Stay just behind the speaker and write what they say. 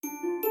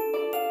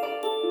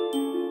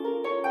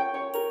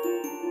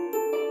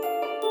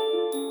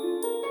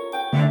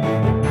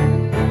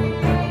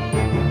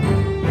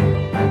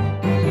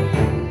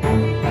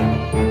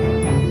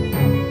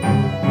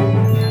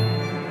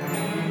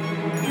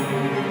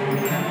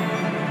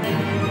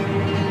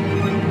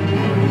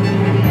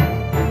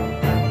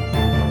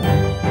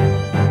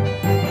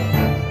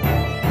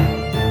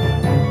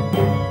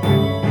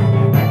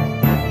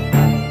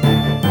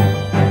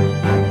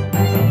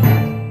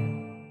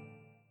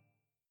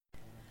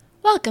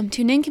Welcome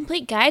to an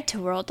Incomplete Guide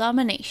to World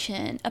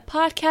Domination, a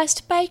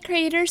podcast by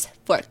creators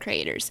for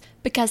creators,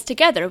 because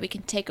together we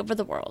can take over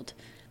the world.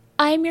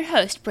 I am your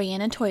host,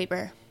 Brianna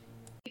Toiber.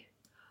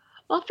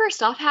 Well,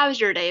 first off,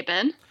 how's your day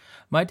been?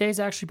 My day's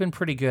actually been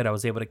pretty good. I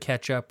was able to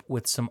catch up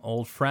with some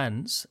old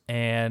friends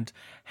and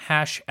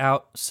hash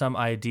out some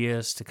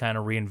ideas to kind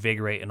of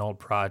reinvigorate an old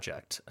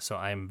project. So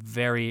I'm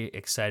very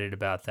excited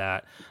about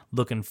that.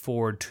 Looking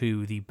forward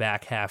to the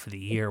back half of the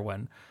year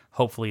when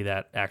hopefully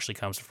that actually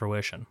comes to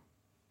fruition.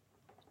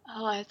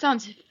 Oh, that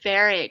sounds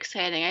very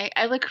exciting.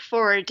 I look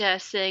forward to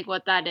seeing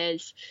what that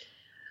is.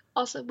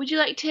 Also, would you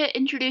like to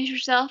introduce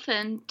yourself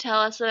and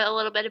tell us a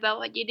little bit about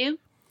what you do?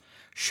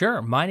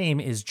 Sure. My name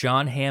is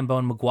John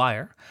Hambone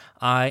McGuire.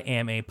 I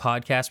am a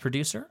podcast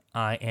producer.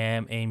 I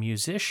am a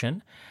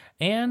musician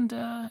and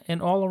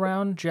an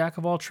all-around jack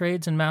of all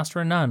trades and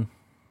master of none.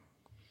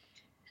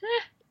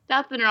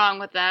 Nothing wrong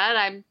with that.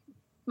 I'm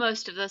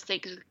most of those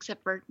things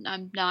except for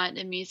I'm not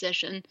a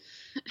musician.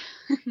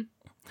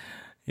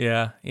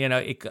 Yeah,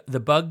 the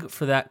bug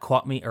for that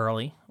caught me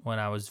early when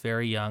I was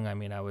very young. I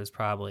mean, I was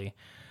probably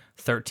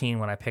 13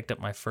 when I picked up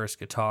my first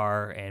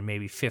guitar and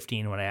maybe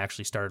 15 when I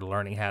actually started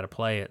learning how to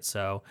play it.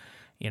 So,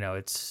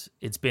 it's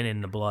been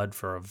in the blood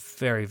for a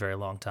very, very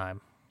long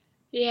time.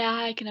 Yeah,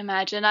 I can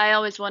imagine. I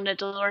always wanted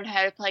to learn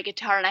how to play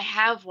guitar, and I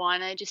have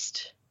one.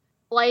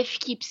 Life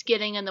keeps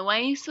getting in the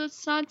way, so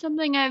it's not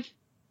something I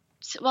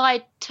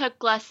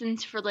took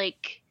lessons for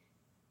like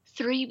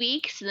 3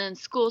 weeks, and then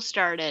school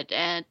started,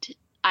 and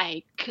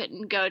I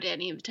couldn't go to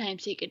any of the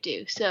times he could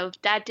do, so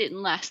that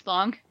didn't last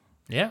long.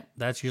 Yeah,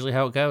 that's usually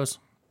how it goes.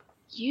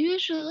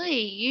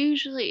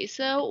 Usually.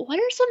 So what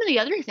are some of the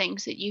other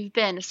things that you've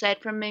been aside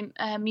from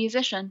a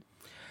musician?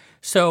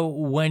 So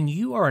when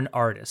you are an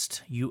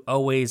artist, you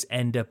always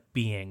end up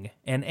being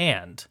an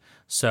and.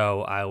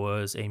 So I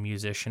was a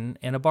musician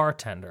and a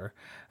bartender.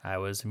 I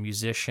was a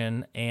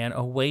musician and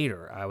a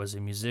waiter. I was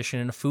a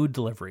musician and a food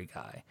delivery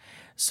guy.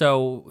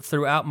 So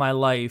throughout my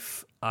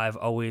life, I've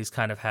always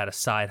kind of had a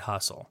side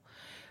hustle.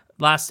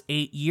 Last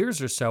 8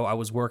 years or so, I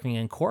was working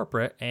in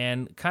corporate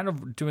and kind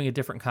of doing a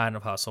different kind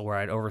of hustle where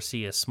I'd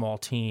oversee a small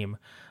team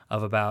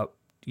of about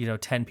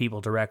 10 people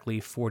directly,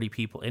 40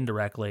 people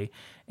indirectly,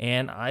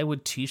 and I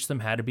would teach them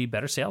how to be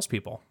better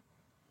salespeople.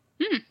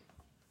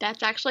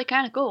 That's actually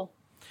kind of cool.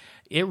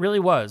 It really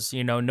was.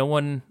 No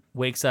one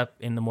wakes up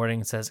in the morning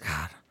and says,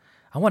 God,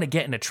 I want to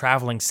get into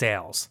traveling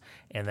sales.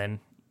 And then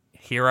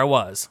here I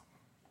was.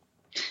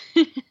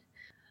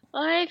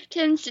 Life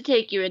tends to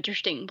take you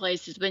interesting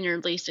places when you're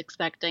least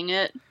expecting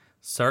it.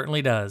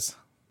 Certainly does.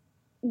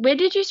 When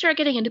did you start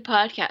getting into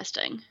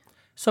podcasting?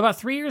 So about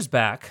 3 years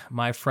back,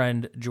 my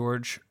friend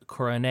George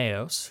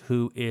Coroneos,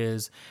 who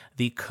is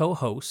the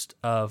co-host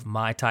of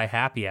My Thai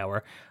Happy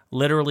Hour,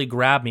 literally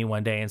grabbed me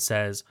one day and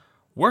says,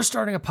 we're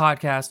starting a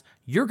podcast.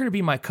 You're going to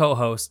be my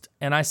co-host.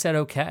 And I said,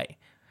 okay.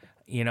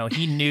 He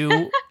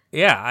knew,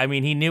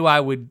 he knew I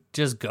would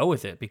just go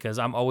with it because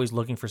I'm always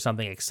looking for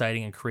something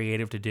exciting and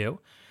creative to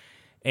do.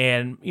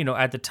 And,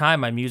 at the time,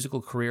 my musical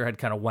career had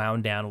kind of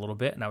wound down a little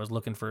bit, and I was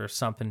looking for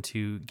something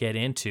to get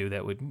into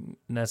that would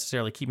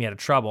necessarily keep me out of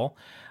trouble.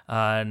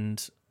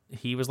 And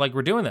he was like,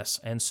 we're doing this.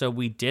 And so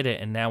we did it.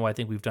 And now I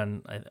think we've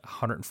done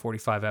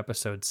 145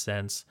 episodes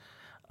since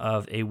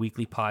of a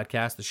weekly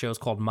podcast. The show is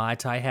called My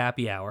Thai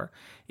Happy Hour.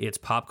 It's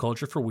pop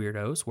culture for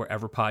weirdos,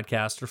 wherever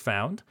podcasts are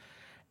found.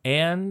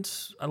 And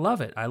I love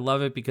it. I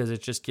love it because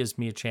it just gives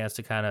me a chance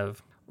to kind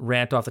of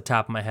rant off the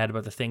top of my head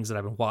about the things that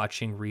I've been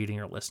watching, reading,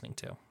 or listening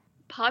to.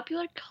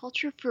 Popular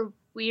culture for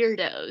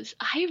weirdos.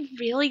 I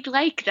really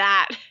like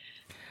that.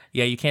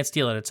 Yeah, you can't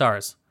steal it. It's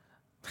ours.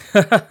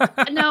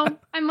 No,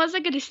 I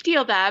wasn't going to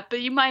steal that,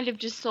 but you might have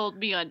just sold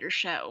me on your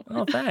show.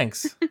 Oh,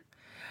 thanks.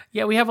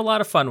 Yeah, we have a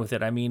lot of fun with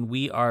it. I mean,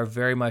 we are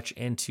very much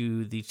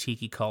into the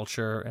tiki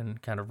culture and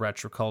kind of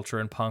retro culture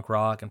and punk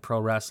rock and pro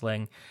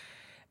wrestling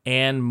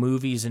and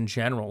movies in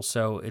general.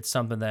 So it's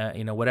something that,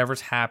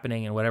 whatever's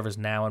happening and whatever's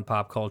now in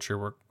pop culture,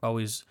 we're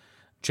always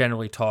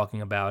generally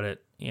talking about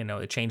it.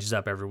 It changes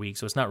up every week.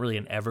 So it's not really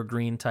an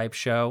evergreen type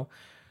show.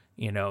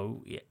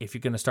 If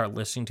you're going to start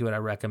listening to it, I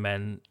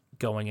recommend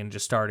going and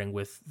just starting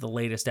with the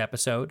latest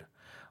episode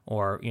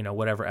or,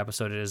 whatever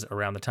episode it is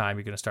around the time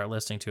you're going to start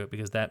listening to it,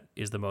 because that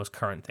is the most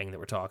current thing that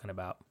we're talking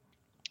about.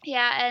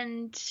 Yeah,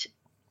 and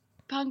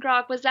punk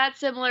rock, was that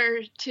similar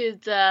to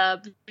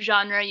the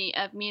genre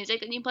of music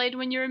that you played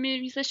when you were a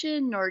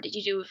musician, or did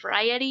you do a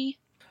variety?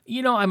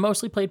 I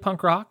mostly played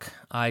punk rock.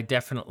 I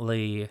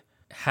definitely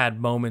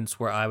had moments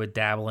where I would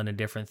dabble into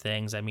different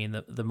things. I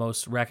mean, the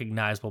most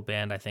recognizable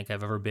band I think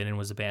I've ever been in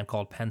was a band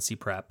called Pensy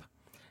Prep,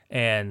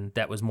 and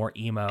that was more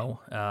emo.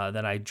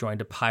 Then I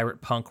joined a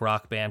pirate punk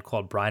rock band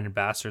called Brian and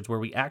Bastards, where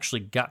we actually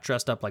got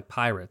dressed up like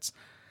pirates,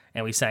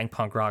 and we sang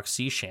punk rock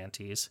sea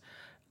shanties.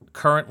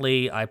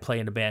 Currently, I play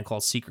in a band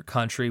called Secret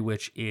Country,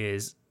 which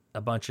is a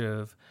bunch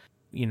of,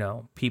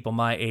 people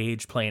my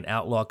age playing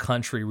outlaw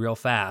country real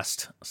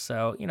fast.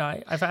 So,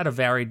 I've had a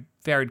varied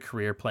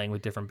career playing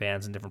with different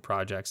bands and different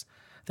projects.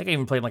 I think I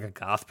even played like a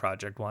goth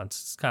project once.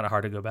 It's kind of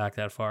hard to go back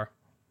that far.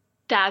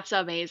 That's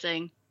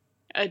amazing.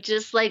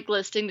 Just like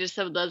listening to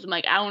some of those, I'm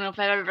like, I don't know if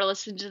I've ever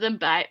listened to them,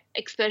 but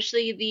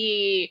especially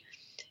the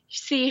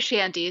sea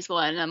shanties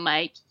one, I'm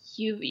like,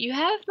 you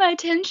have my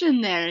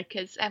attention there,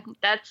 because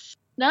that's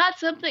not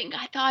something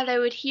I thought I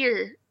would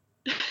hear.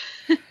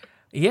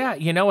 Yeah,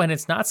 and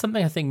it's not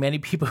something I think many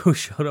people who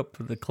showed up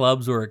for the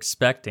clubs were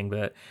expecting,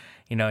 but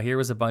here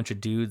was a bunch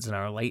of dudes in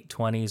our late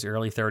 20s,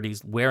 early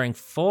 30s wearing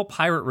full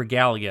pirate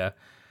regalia.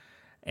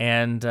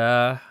 And,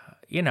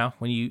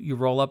 when you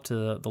roll up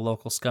to the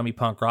local scummy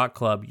punk rock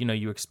club,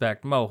 you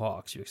expect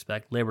mohawks, you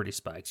expect Liberty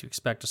Spikes, you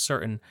expect a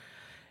certain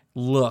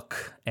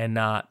look and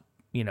not,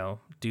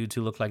 dudes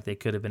who look like they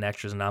could have been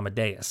extras in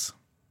Amadeus.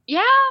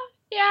 Yeah,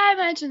 I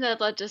imagine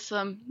that led to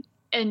some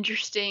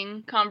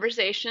interesting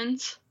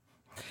conversations.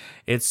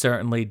 It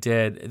certainly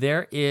did.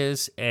 There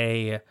is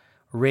a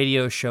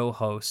radio show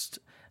host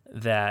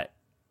that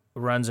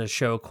runs a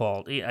show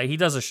called, he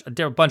does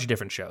a bunch of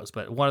different shows,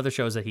 but one of the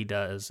shows that he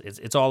does,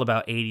 it's all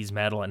about 80s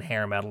metal and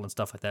hair metal and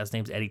stuff like that. His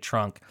name's Eddie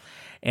Trunk.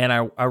 And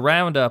I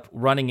wound up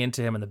running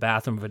into him in the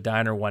bathroom of a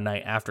diner one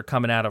night after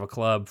coming out of a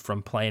club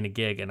from playing a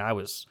gig, and I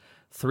was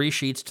 3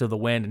 sheets to the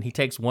wind, and he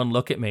takes one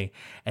look at me,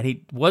 and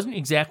he wasn't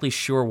exactly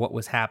sure what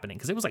was happening,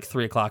 because it was like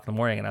 3 o'clock in the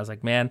morning, and I was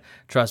like, man,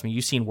 trust me,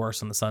 you've seen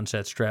worse on the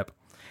Sunset Strip.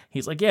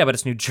 He's like, yeah, but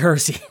it's New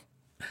Jersey.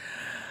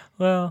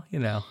 Well,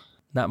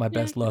 not my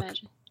best look.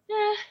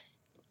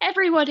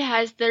 Everyone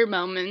has their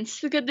moments.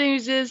 The good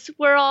news is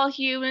we're all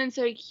humans,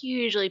 so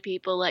usually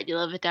people let you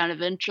live it down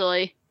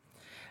eventually.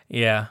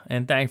 Yeah,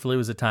 and thankfully it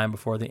was a time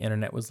before the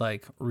internet was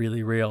like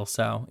really real,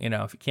 so,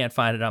 if you can't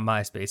find it on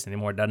MySpace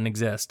anymore, it doesn't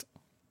exist.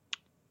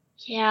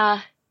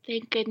 Yeah,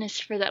 thank goodness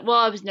for that. Well,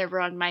 I was never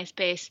on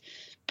MySpace,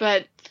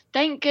 but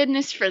thank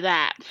goodness for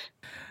that.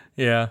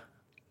 Yeah.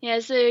 Yeah,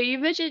 so you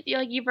mentioned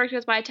you worked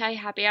with My Thai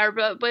Happy Hour,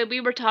 but when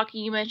we were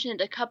talking, you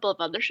mentioned a couple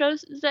of other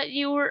shows that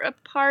you were a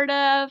part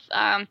of.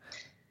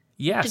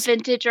 Yes. The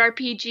Vintage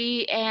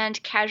RPG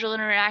and Casual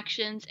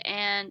Interactions,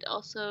 and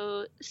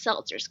also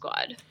Seltzer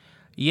Squad.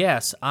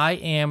 Yes, I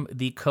am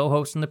the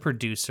co-host and the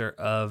producer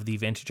of the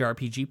Vintage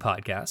RPG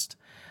podcast.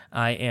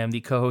 I am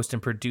the co-host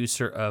and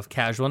producer of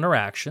Casual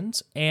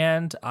Interactions,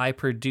 and I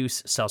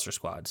produce Seltzer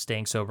Squad,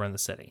 Staying Sober in the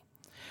City.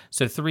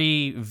 So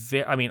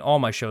all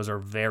my shows are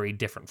very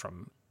different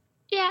from.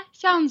 Yeah,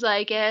 sounds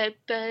like it,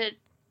 but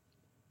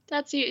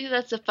that's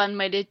a fun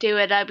way to do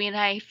it. I mean,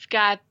 I've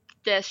got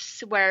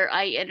this where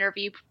I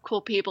interview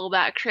cool people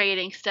about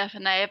creating stuff,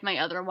 and I have my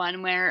other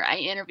one where I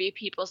interview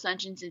people's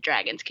Dungeons and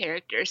Dragons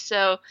characters.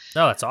 So,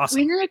 that's awesome.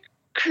 When you're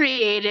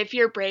creative,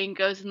 your brain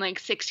goes in like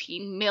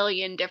 16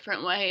 million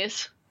different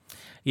ways.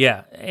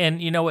 Yeah,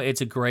 and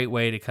it's a great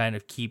way to kind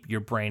of keep your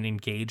brain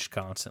engaged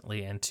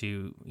constantly, and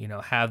to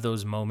have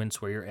those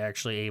moments where you're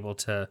actually able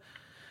to,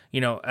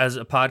 as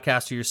a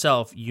podcaster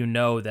yourself,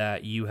 that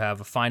you have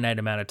a finite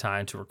amount of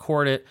time to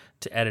record it,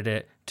 to edit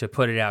it, to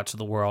put it out to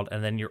the world,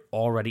 and then you're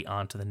already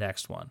on to the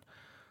next one.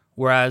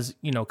 Whereas,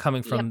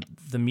 coming from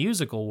the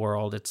musical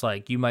world, it's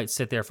like you might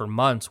sit there for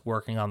months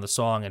working on the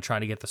song and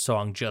trying to get the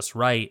song just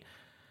right,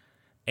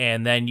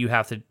 and then you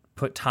have to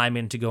put time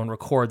in to go and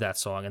record that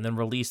song, and then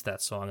release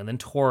that song, and then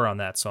tour on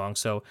that song.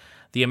 So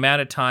the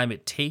amount of time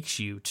it takes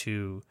you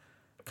to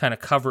kind of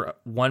cover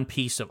one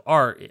piece of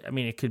art, I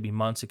mean, it could be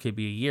months, it could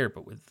be a year,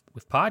 but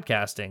with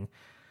podcasting,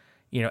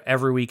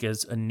 every week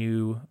is a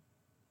new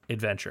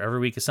adventure. Every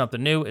week is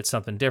something new, it's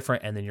something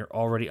different, and then you're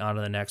already on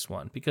to the next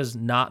one, because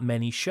not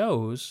many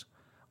shows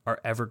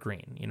are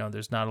evergreen.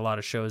 There's not a lot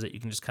of shows that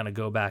you can just kind of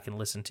go back and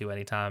listen to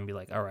anytime and be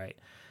like, all right,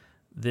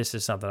 this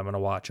is something I'm going to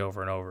watch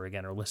over and over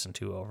again, or listen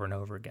to over and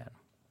over again.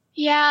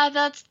 Yeah,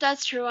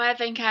 that's true.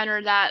 I've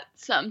encountered that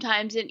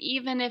sometimes, and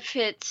even if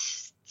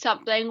it's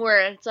something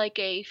where it's like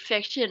a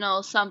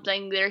fictional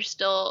something,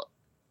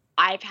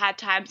 I've had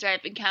times where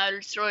I've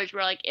encountered stories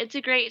where like it's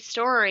a great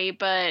story,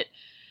 but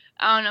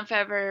I don't know if I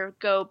ever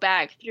go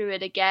back through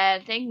it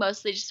again. I think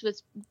mostly just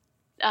with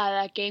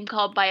that game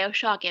called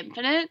BioShock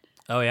Infinite.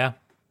 Oh yeah.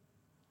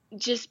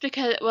 Just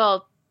because,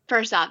 well,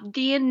 first off,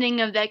 the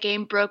ending of that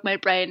game broke my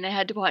brain, and I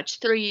had to watch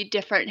 3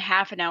 different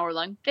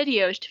half-an-hour-long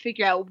videos to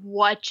figure out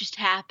what just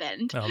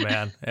happened. Oh,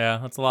 man. Yeah,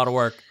 that's a lot of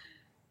work.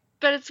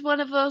 But it's one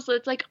of those,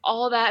 it's like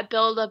all that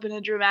build-up and a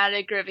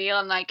dramatic reveal,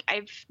 and like,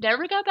 I've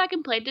never got back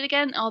and played it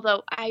again,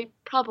 although I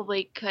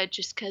probably could,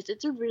 just because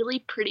it's a really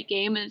pretty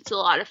game and it's a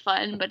lot of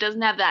fun, but it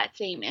doesn't have that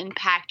same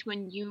impact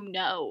when you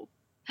know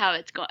how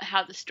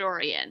the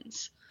story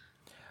ends.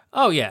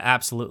 Oh, yeah,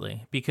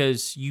 absolutely.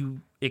 Because you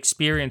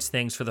experience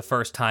things for the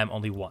first time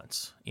only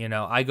once.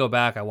 I go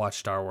back, I watch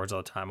Star Wars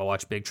all the time. I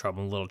watch Big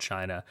Trouble in Little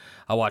China.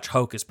 I watch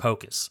Hocus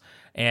Pocus.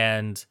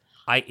 And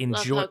I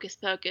enjoy... Love Hocus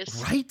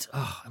Pocus. Right?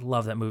 Oh, I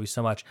love that movie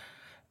so much.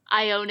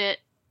 I own it.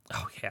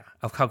 Oh, yeah.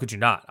 How could you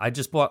not? I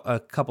just bought a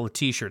couple of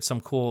t-shirts.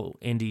 Some cool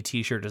indie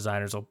t-shirt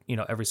designers will,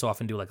 every so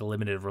often do like a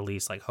limited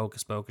release, like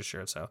Hocus Pocus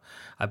shirts. So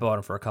I bought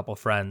them for a couple of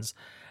friends.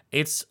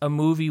 It's a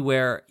movie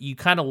where you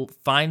kind of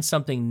find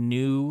something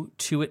new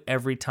to it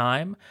every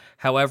time.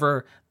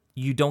 However,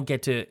 you don't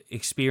get to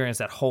experience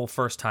that whole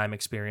first-time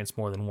experience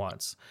more than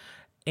once.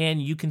 And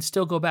you can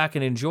still go back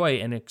and enjoy it,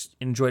 and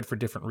enjoy it for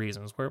different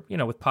reasons. Where,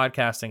 with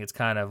podcasting, it's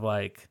kind of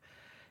like,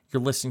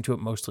 you're listening to it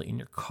mostly in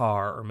your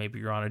car, or maybe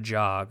you're on a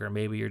jog, or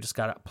maybe you're just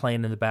got it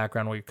playing in the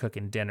background while you're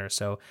cooking dinner.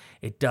 So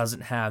it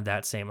doesn't have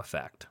that same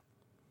effect.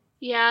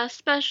 Yeah,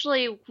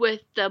 especially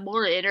with the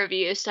more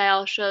interview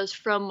style shows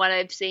from what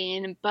I've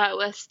seen, but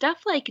with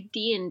stuff like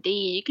D&D,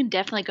 you can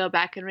definitely go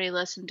back and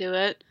re-listen to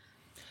it.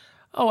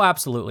 Oh,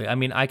 absolutely. I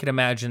mean, I can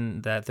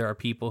imagine that there are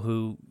people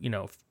who,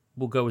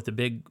 will go with the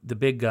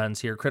big guns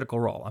here,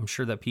 Critical Role. I'm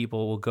sure that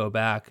people will go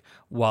back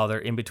while they're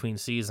in between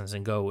seasons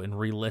and go and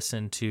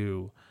re-listen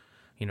to,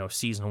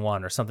 season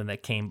 1 or something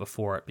that came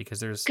before it,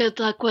 because there's... Good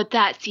luck with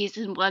that.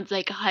 Season 1's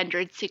like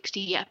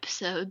 160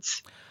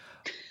 episodes.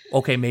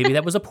 Okay, maybe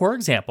that was a poor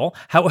example.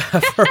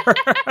 However,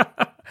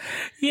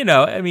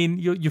 I mean,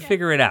 you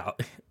figure it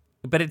out.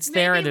 But it's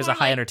there, and there's a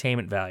high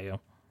entertainment value.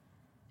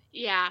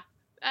 Yeah.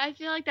 I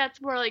feel like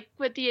that's more like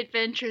with the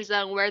Adventure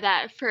Zone, where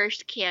that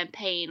first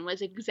campaign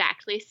was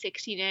exactly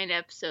 69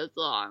 episodes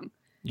long.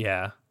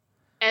 Yeah.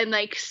 And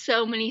like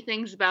so many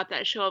things about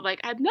that show,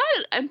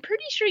 I'm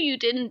pretty sure you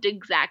didn't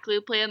exactly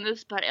plan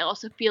this, but I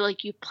also feel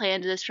like you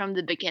planned this from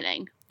the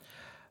beginning.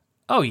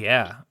 Oh,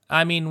 yeah.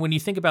 I mean, when you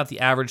think about the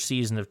average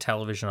season of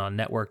television on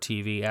network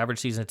TV, average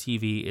season of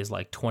TV is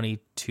like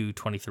 22,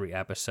 23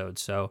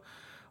 episodes. So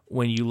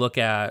when you look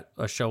at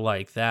a show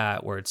like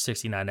that, where it's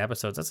 69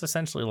 episodes, that's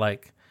essentially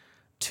like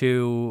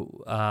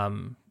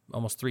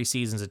almost 3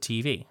 seasons of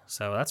TV.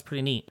 So that's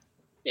pretty neat.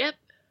 Yep.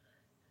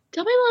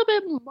 Tell me a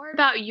little bit more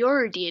about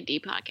your D&D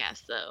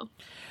podcast, though.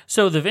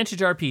 So the Vintage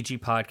RPG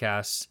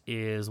podcast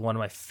is one of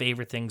my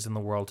favorite things in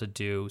the world to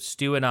do.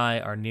 Stu and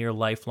I are near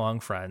lifelong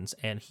friends,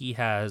 and he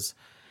has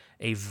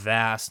a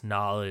vast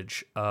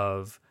knowledge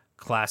of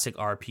classic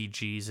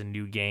RPGs and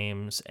new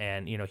games.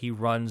 And, he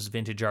runs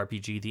Vintage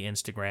RPG, the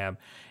Instagram,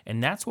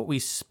 and that's what we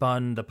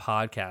spun the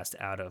podcast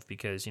out of,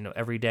 because,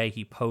 every day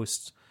he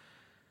posts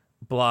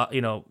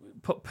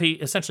he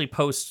essentially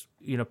posts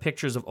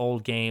pictures of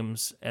old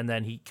games, and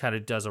then he kind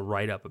of does a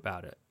write-up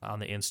about it on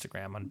the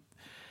Instagram.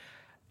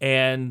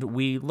 And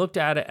we looked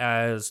at it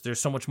as there's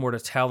so much more to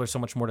tell, there's so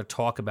much more to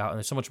talk about, and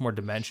there's so much more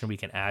dimension we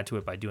can add to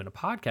it by doing a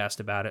podcast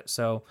about it.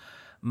 So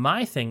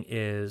my thing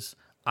is,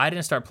 I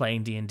didn't start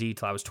playing D&D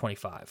till I was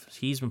 25.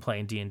 He's been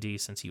playing D&D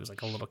since he was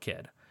like a little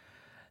kid.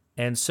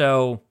 And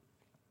so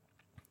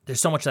there's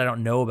so much that I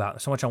don't know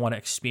about, so much I want to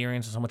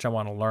experience, and so much I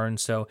want to learn.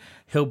 So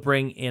he'll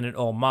bring in an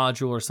old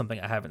module or something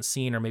I haven't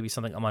seen, or maybe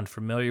something I'm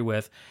unfamiliar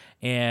with.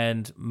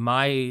 And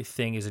my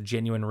thing is a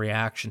genuine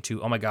reaction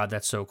to, oh my God,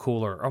 that's so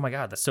cool, or oh my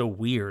God, that's so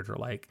weird, or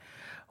like,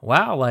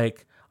 wow,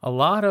 like a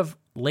lot of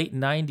late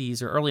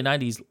 90s or early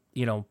 90s,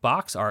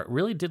 box art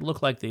really did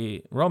look like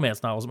the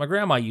romance novels my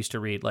grandma used to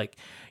read. Like,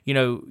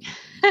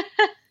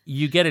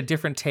 you get a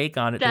different take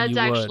on it than you would.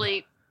 That's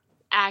actually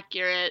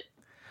accurate.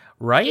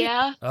 Right?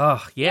 Yeah.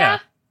 Oh, yeah.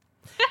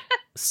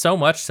 So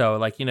much so,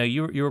 like,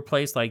 you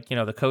replace like,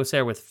 the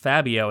Corsair with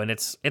Fabio, and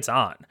it's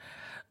on.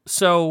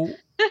 So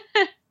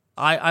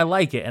I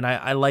like it, and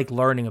I like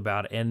learning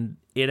about it. And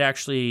it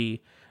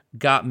actually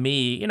got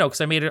me,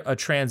 because I made a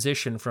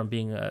transition from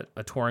being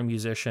a touring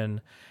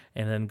musician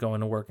and then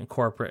going to work in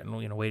corporate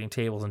and, waiting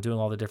tables and doing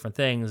all the different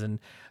things and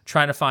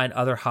trying to find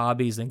other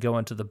hobbies than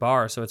going to the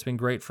bar. So it's been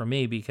great for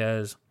me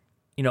because,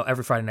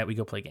 every Friday night we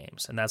go play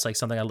games. And that's like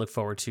something I look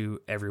forward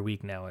to every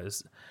week now,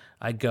 is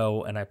I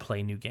go and I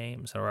play new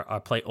games, or I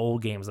play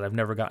old games that I've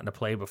never gotten to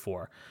play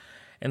before.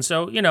 And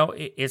so,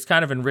 it's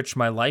kind of enriched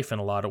my life in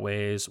a lot of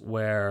ways,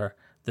 where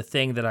the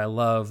thing that I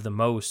love the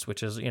most,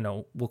 which is,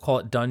 we'll call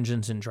it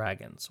Dungeons and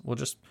Dragons. We'll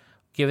just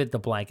give it the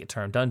blanket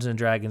term. Dungeons and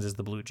Dragons is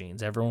the blue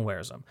jeans. Everyone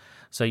wears them.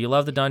 So you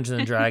love the Dungeons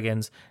and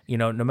Dragons,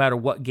 no matter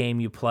what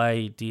game you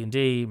play,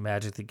 D&D,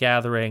 Magic the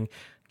Gathering,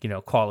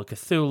 Call of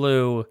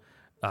Cthulhu,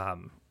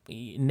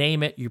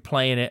 name it, you're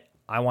playing it.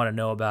 I want to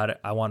know about it.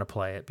 I want to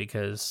play it,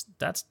 because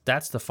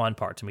that's the fun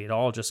part to me. It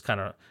all just kind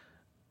of,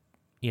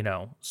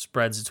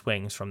 spreads its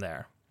wings from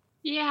there.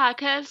 Yeah,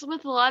 because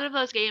with a lot of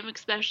those games,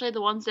 especially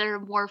the ones that are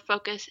more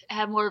focused,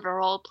 have more of a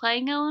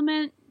role-playing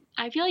element,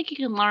 I feel like you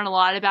can learn a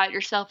lot about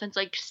yourself, and it's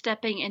like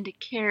stepping into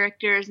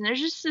characters, and there's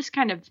just this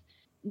kind of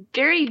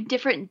very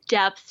different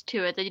depth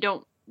to it that you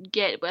don't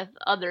get with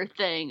other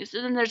things.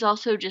 And then there's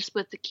also just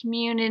with the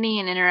community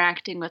and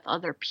interacting with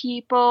other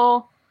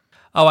people.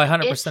 Oh, I 100%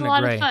 agree. It's a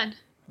lot of fun.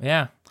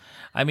 Yeah.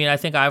 I mean, I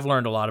think I've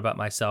learned a lot about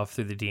myself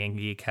through the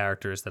D&D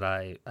characters that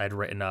I'd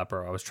written up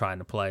or I was trying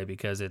to play,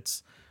 because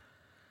it's,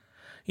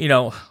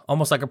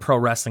 almost like a pro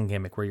wrestling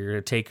gimmick where you're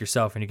going to take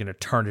yourself and you're going to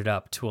turn it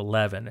up to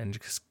 11 and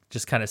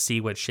just kind of see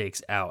what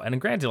shakes out.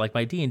 And granted, like,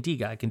 my D&D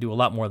guy can do a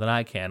lot more than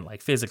I can,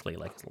 like physically,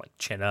 like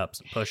chin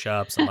ups and push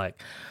ups and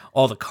like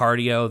all the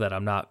cardio that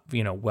I'm not,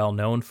 well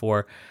known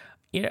for.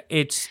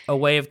 It's a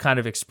way of kind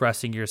of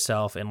expressing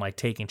yourself and like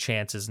taking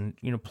chances and,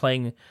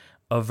 playing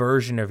a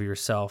version of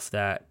yourself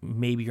that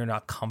maybe you're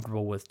not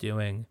comfortable with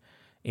doing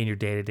in your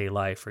day-to-day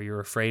life, or you're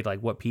afraid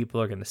like what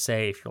people are going to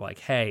say if you're like,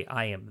 hey,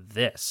 I am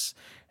this.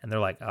 And they're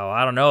like, oh,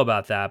 I don't know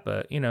about that.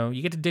 But,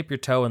 you get to dip your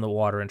toe in the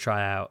water and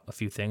try out a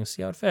few things,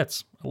 see how it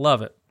fits. I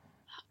love it.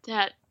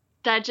 That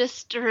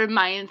just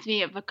reminds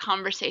me of a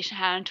conversation I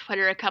had on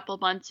Twitter a couple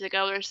months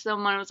ago where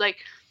someone was like,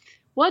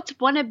 what's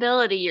one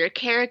ability your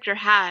character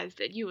has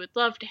that you would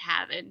love to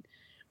have? And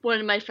one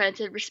of my friends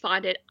had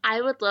responded,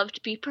 I would love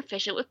to be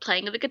proficient with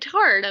playing the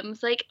guitar. And I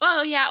was like,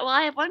 oh, yeah, well,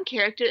 I have one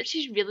character that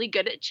she's really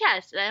good at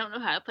chess, and I don't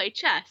know how to play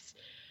chess.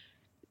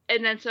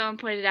 And then someone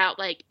pointed out,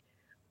 like,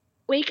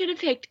 we could have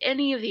picked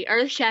any of the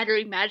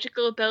earth-shattering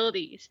magical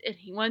abilities, and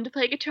he wanted to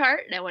play guitar,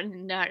 and I wanted to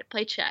know how to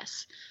play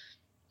chess.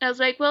 And I was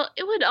like, well,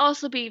 it would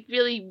also be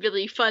really,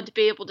 really fun to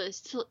be able to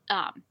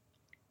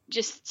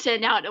just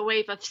send out a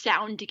wave of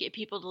sound to get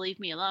people to leave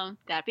me alone.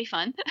 That'd be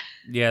fun.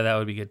 Yeah, that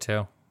would be good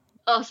too.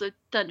 Also,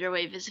 Thunder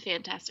Wave is a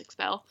fantastic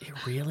spell.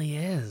 It really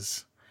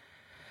is.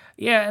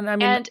 Yeah, and I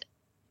mean... And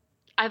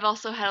I've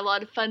also had a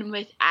lot of fun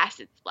with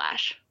Acid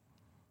Splash.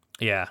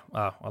 Yeah,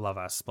 oh, I love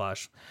Acid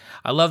Splash.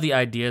 I love the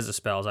ideas of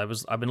spells.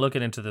 I've been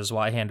looking into the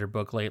Zweihander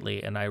book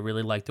lately, and I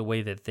really like the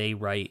way that they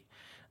write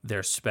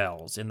their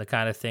spells and the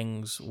kind of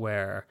things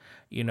where,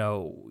 you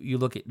know, you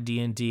look at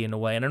D&D in a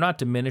way, and I'm not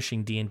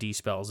diminishing D&D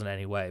spells in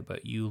any way,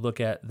 but you look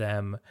at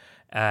them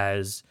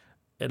as,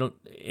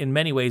 in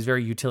many ways,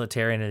 very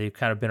utilitarian, and they've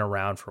kind of been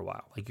around for a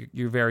while. Like,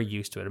 you're very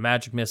used to it. A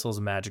magic missile is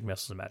a magic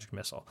missile is a magic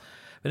missile.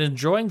 But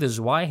enjoying the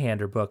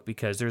Zweihander book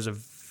because there's a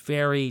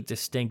very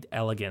distinct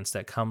elegance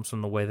that comes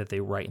from the way that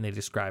they write and they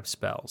describe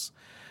spells.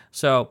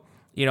 So,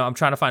 you know, I'm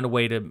trying to find a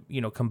way to,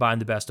 you know, combine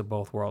the best of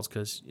both worlds,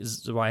 because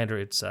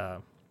Zweihander, it's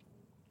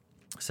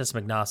system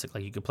agnostic.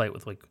 Like, you could play it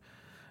with, like,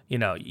 you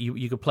know,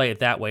 you could play it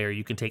that way, or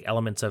you can take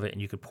elements of it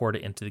and you could port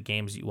it into the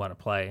games that you want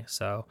to play.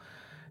 So,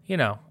 you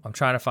know, I'm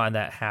trying to find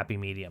that happy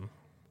medium.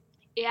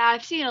 Yeah,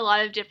 I've seen a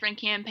lot of different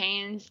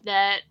campaigns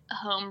that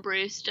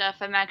homebrew stuff.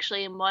 I'm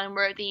actually in one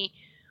where the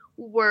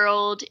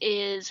world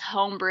is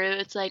homebrew.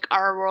 It's like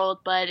our world,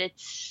 but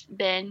it's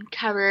been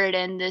covered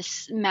in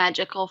this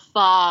magical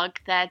fog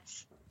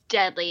that's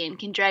deadly and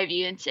can drive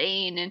you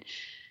insane. And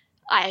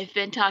I've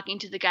been talking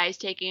to the guys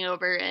taking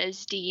over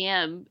as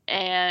DM,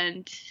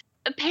 and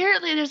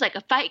apparently there's like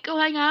a fight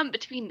going on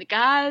between the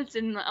gods,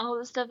 and all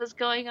this stuff is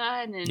going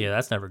on. And yeah,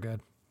 that's never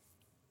good.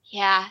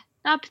 Yeah,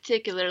 not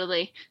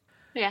particularly.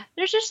 But yeah,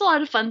 there's just a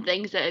lot of fun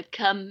things that have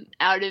come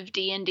out of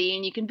D&D,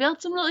 and you can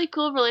build some really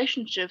cool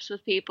relationships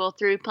with people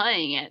through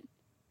playing it,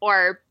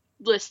 or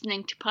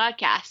listening to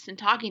podcasts and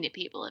talking to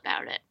people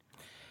about it.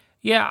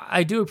 Yeah,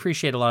 I do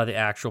appreciate a lot of the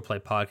actual play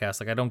podcasts.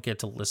 Like, I don't get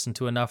to listen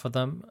to enough of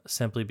them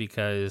simply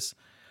because,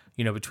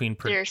 you know,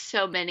 there's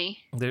so many.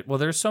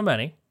 There's so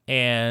many,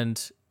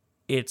 and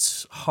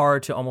it's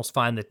hard to almost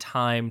find the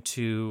time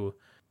to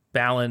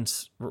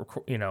balance,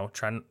 you know,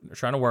 trying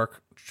to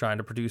work, trying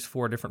to produce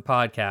 4 different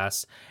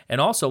podcasts. And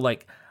also,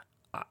 like,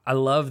 I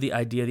love the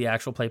idea of the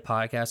actual play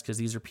podcast, because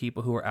these are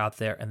people who are out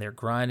there and they're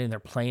grinding, they're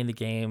playing the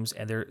games,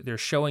 and they're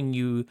showing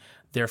you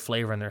their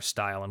flavor and their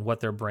style and what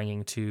they're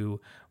bringing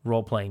to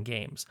role-playing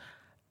games.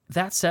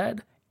 That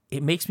said,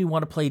 it makes me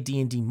want to play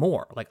D&D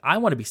more. Like, I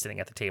want to be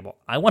sitting at the table.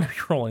 I want to be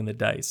rolling the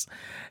dice.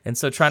 And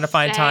so trying to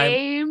find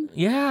time.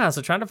 Yeah,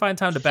 so trying to find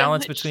time to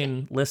balance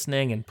between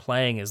listening and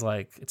playing is,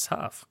 like, it's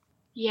tough.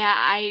 Yeah,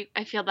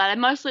 I feel that. I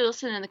mostly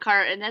listen in the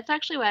car, and that's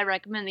actually why I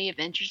recommend the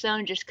Adventure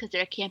Zone, just because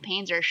their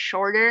campaigns are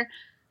shorter.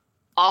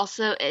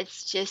 Also,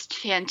 it's just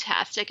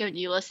fantastic. When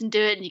you listen to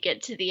it and you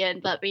get to the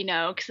end, let me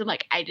know, because I'm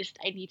like, I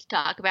need to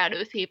talk about it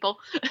with people.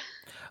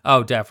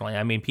 Oh, definitely.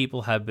 I mean,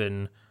 people have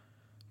been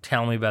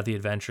telling me about the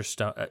Adventure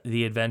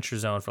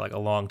Zone for like a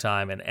long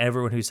time, and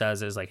everyone who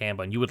says it is like,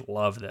 Hambone, you would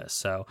love this.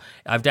 So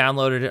I've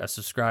downloaded it, I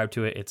subscribed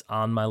to it, it's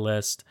on my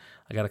list.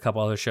 I got a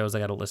couple other shows I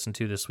got to listen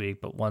to this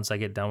week, but once I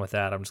get done with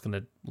that, I'm just going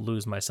to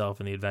lose myself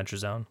in the Adventure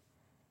Zone.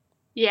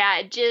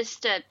 Yeah,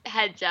 just a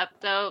heads up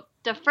though,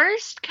 the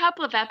first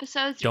couple of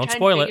episodes, you're don't trying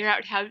spoil to figure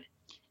out how.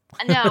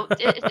 No,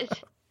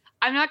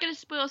 I'm not going to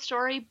spoil a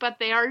story, but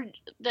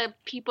the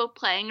people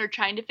playing are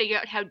trying to figure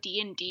out how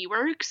D&D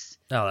works.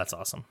 Oh, that's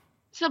awesome.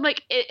 So I'm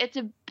like, it's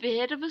a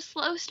bit of a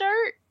slow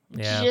start,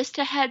 just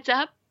a heads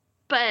up,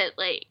 but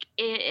like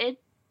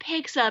it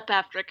picks up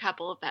after a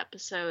couple of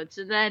episodes,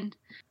 and then,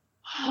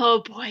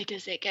 oh boy,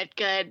 does it get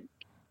good.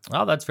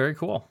 Oh, that's very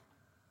cool.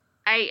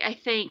 I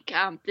think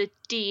the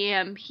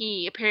DM,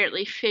 he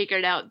apparently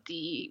figured out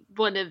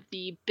one of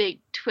the big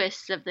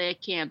twists of the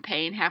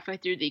campaign halfway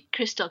through the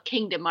Crystal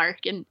Kingdom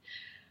arc, and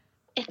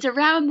it's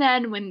around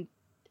then when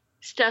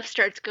stuff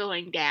starts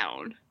going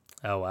down.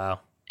 Oh, wow.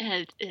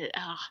 And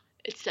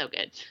it's so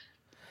good.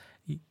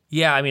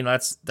 Yeah, I mean,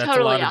 that's totally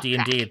a lot of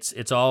D&D.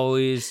 It's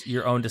always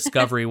your own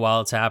discovery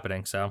while it's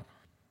happening, so.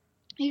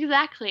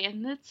 Exactly,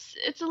 and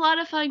it's a lot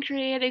of fun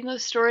creating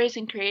those stories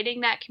and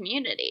creating that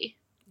community.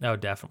 Oh,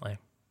 definitely.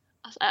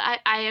 I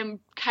am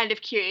kind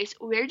of curious,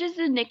 where does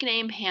the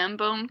nickname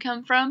Hambone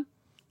come from?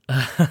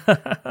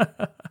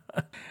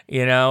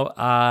 You know,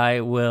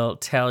 I will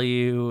tell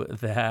you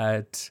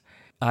that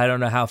I don't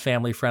know how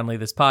family-friendly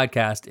this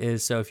podcast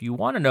is, so if you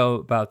want to know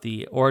about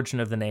the origin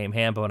of the name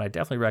Hambone, I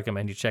definitely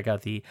recommend you check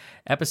out the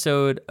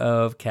episode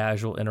of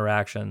Casual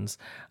Interactions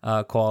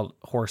called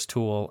Horse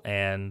Tool,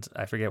 and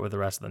I forget what the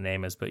rest of the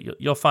name is, but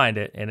you'll find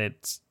it, and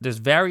there's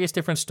various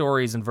different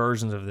stories and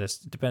versions of this,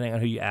 depending on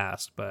who you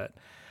ask, but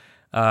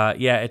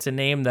yeah, it's a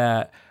name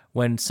that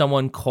when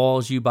someone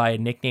calls you by a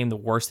nickname, the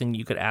worst thing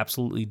you could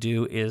absolutely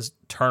do is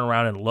turn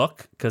around and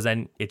look, because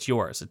then it's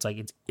yours. It's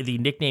like the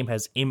nickname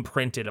has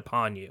imprinted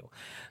upon you.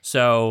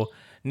 So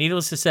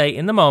needless to say,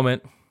 in the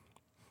moment,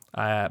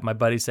 my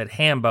buddy said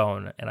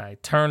Hambone, and I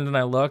turned and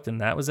I looked,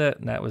 and that was it.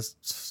 And that was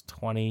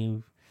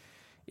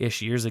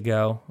 20-ish years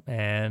ago,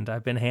 and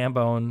I've been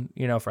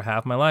Hambone, for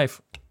half my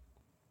life.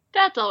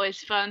 That's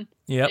always fun.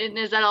 Yep. And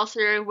is that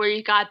also where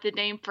you got the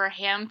name for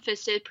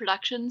Ham-Fisted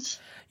Productions?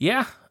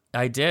 Yeah,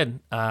 I did.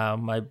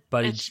 My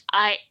buddy... Which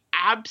I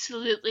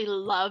absolutely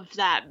love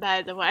that,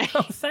 by the way.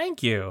 Oh,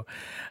 thank you.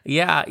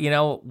 Yeah,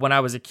 when I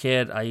was a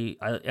kid,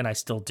 I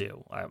still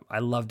do. I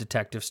love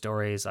detective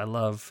stories. I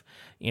love,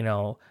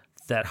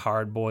 that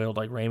hard-boiled,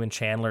 like Raymond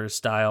Chandler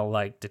style,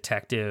 like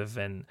detective,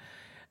 and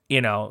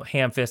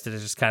ham-fisted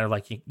is just kind of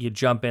like you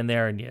jump in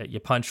there and you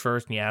punch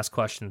first and you ask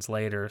questions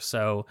later.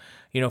 So,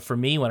 for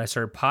me, when I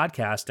started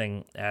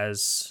podcasting,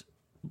 as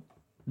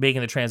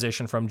making the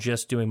transition from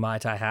just doing My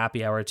Thai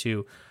Happy Hour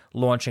to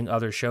launching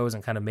other shows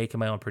and kind of making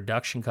my own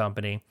production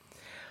company,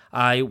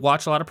 I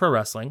watch a lot of pro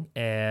wrestling,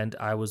 and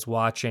I was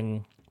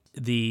watching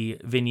the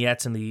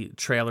vignettes and the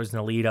trailers and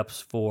the lead-ups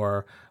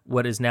for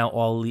what is now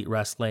All Elite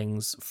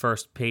Wrestling's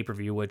first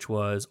pay-per-view, which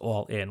was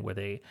All In, where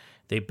they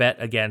bet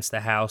against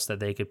the house that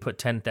they could put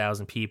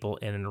 10,000 people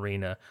in an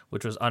arena,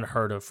 which was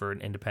unheard of for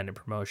an independent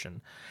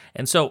promotion.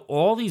 And so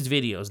all these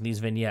videos and these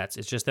vignettes,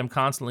 it's just them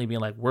constantly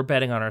being like, we're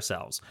betting on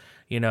ourselves.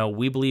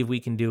 We believe we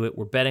can do it.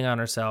 We're betting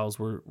on ourselves.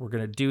 We're going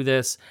to do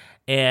this.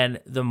 And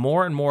the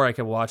more and more I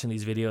kept watching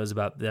these videos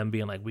about them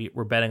being like,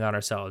 we're betting on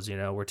ourselves,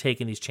 we're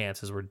taking these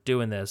chances, we're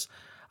doing this,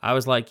 I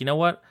was like, you know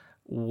what?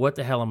 What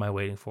the hell am I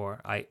waiting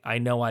for? I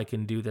know I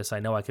can do this. I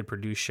know I can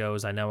produce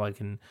shows. I know I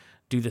can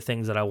do the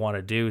things that I want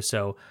to do.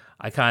 So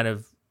I kind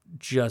of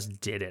just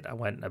did it. I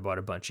went and I bought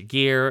a bunch of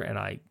gear, and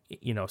I,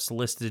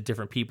 solicited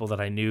different people that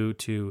I knew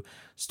to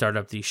start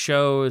up these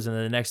shows. And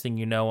then the next thing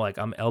you know, like,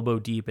 I'm elbow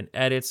deep in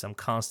edits. I'm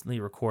constantly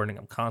recording.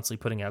 I'm constantly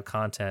putting out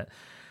content.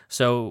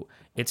 So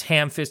it's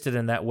ham-fisted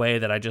in that way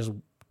that I just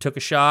took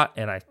a shot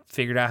and I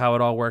figured out how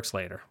it all works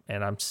later.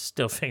 And I'm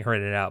still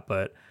figuring it out,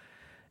 but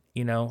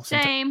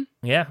Same.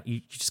 Yeah,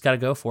 you just got to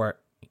go for it.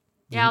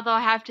 Yeah, although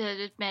I have to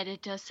admit,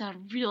 it does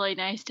sound really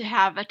nice to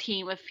have a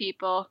team of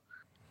people.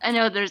 I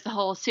know there's the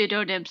whole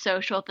pseudonym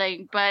social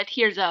thing, but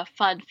here's a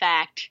fun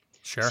fact.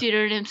 Sure.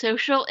 Pseudonym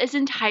social is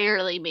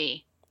entirely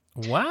me.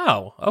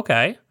 Wow.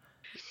 Okay.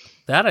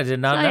 That I did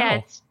not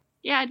know.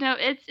 No,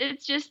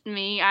 it's just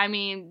me. I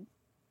mean,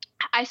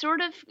 I sort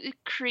of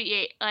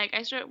create, when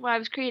I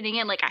was creating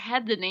it, I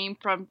had the name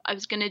from,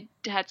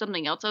 had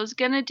something else I was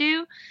gonna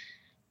do,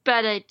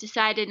 but I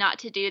decided not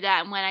to do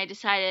that. And when I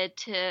decided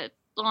to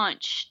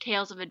launch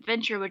Tales of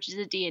Adventure, which is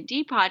a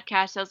D&D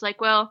podcast, I was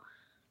like, well,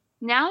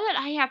 now that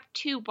I have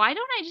two, why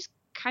don't I just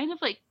kind of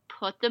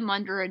put them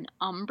under an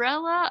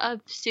umbrella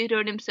of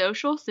Pseudonym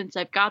Social, since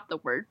I've got the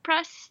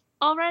WordPress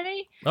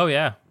already? Oh,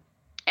 yeah.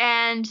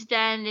 And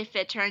then if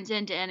it turns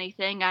into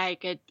anything, I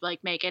could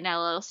make an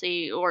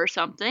LLC or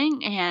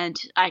something, and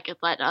I could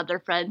let other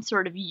friends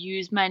sort of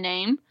use my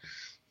name.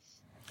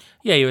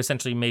 Yeah, you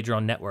essentially made your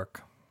own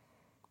network.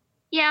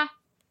 Yeah.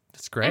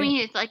 That's great. I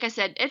mean, like I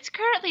said, it's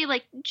currently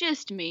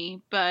just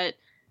me, but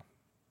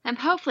I'm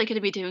hopefully going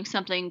to be doing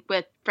something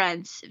with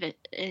friends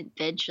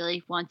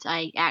eventually once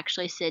I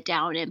actually sit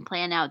down and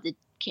plan out the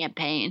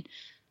campaign.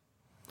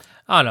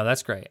 Oh, no,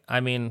 that's great. I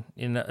mean,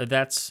 you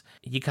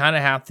kind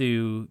of have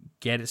to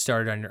get it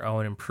started on your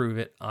own, improve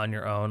it on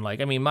your own. My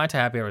Thai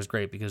Happy Hour is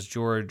great because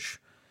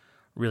George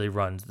really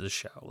runs the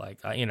show.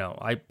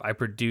 I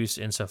produce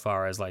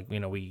insofar as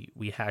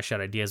we hash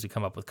out ideas, we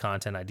come up with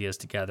content ideas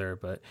together,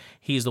 but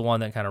he's the one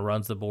that kind of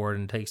runs the board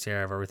and takes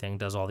care of everything,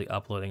 does all the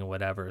uploading and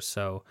whatever.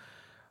 So,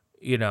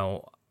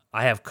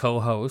 I have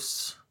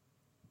co-hosts,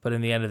 but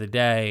in the end of the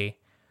day,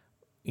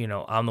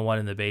 I'm the one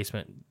in the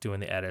basement doing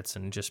the edits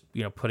and just,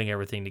 putting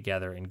everything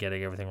together and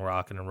getting everything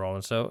rocking and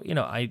rolling. So,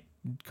 I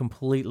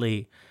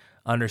completely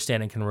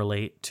understand and can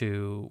relate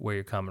to where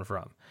you're coming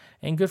from.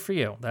 And good for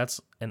you.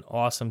 That's an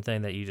awesome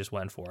thing that you just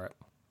went for it.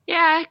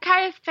 Yeah, I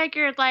kind of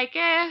figured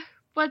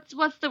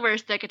what's the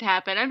worst that could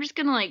happen? I'm just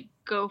gonna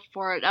go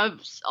for it. I've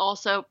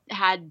also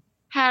had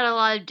a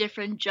lot of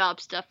different job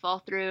stuff fall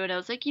through, and I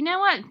was like, you know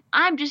what?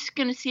 I'm just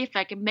gonna see if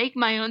I can make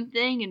my own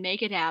thing and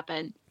make it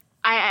happen.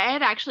 I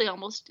had actually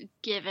almost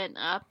given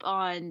up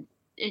on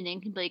An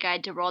Incomplete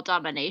Guide to World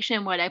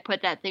Domination when I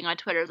put that thing on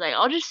Twitter. I was like,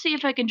 I'll just see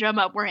if I can drum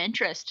up more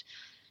interest.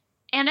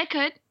 And I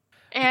could.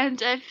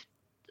 And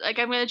I'm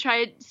going to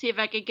try to see if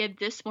I could get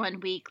this one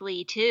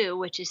weekly too,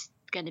 which is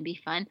going to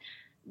be fun.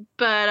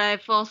 But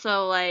I've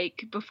also,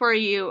 before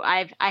you,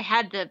 I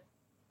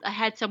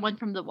had someone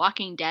from The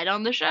Walking Dead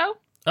on the show.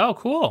 Oh,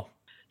 cool.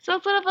 So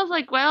it's sort of, I was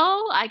like,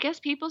 well, I guess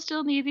people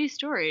still need these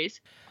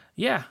stories.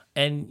 Yeah.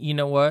 And you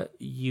know what?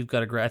 You've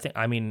got a great,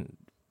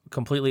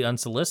 completely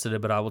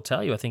unsolicited, but I will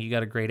tell you, I think you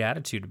got a great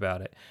attitude about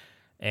it.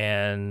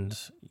 And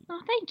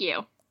oh, thank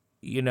you.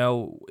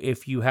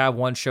 If you have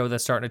one show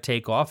that's starting to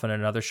take off and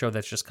another show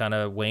that's just kind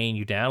of weighing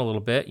you down a little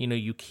bit,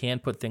 you can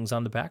put things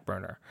on the back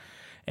burner.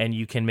 and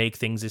you can make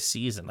things a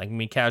season. Like, I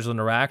mean, Casual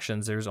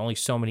Interactions, there's only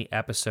so many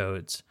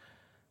episodes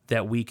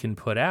that we can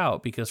put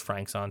out because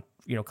Frank's on,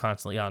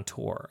 constantly on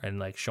tour, and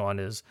like Sean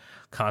is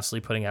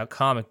constantly putting out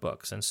comic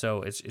books. And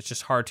so it's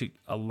just hard to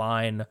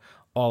align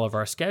all of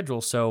our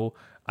schedules. So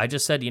I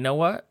just said, you know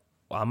what?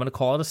 I'm going to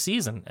call it a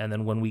season. And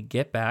then when we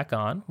get back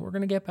on, we're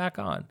going to get back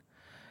on.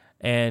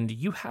 And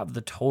you have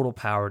the total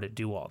power to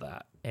do all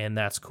that. And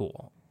that's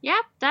cool. Yeah,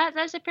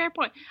 that's a fair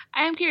point.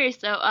 I am curious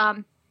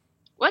though,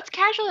 what's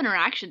Casual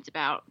Interactions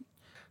about?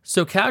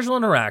 So Casual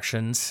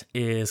Interactions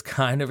is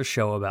kind of a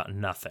show about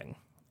nothing.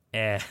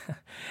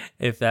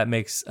 If that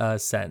makes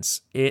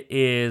sense. It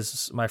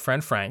is my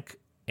friend Frank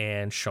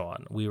and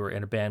Sean. We were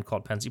in a band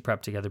called Pennsy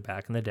Prep together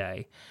back in the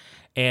day.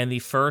 And the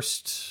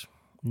first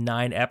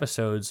 9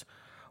 episodes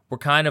were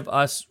kind of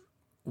us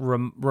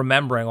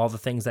remembering all the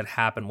things that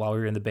happened while we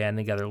were in the band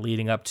together,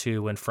 leading up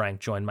to when Frank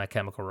joined My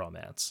Chemical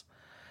Romance.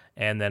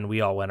 And then we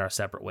all went our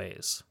separate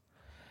ways.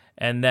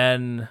 And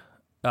then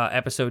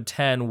episode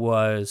 10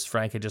 was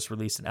Frank had just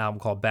released an album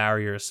called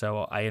Barriers,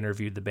 so I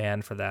interviewed the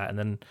band for that. And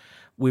then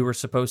we were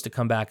supposed to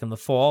come back in the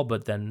fall,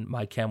 but then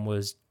My Chem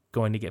was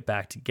going to get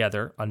back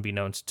together,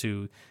 unbeknownst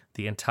to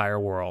the entire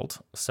world.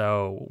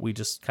 So we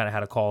just kind of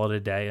had to call it a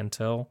day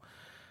until,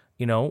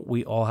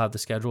 we all have the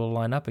schedule to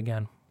line up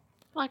again.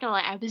 I'm not gonna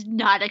lie, I was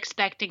not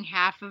expecting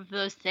half of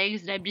those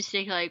things, and I'm just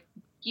thinking, like,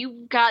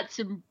 you got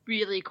some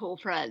really cool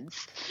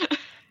friends.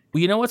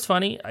 Well, you know what's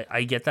funny?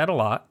 I get that a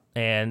lot,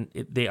 and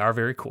they are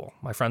very cool.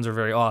 My friends are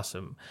very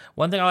awesome.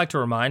 One thing I like to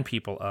remind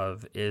people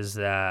of is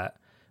that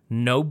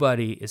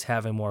nobody is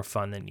having more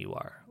fun than you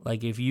are.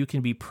 Like, if you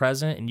can be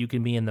present and you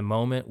can be in the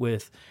moment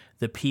with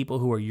the people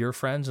who are your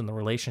friends and the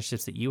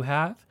relationships that you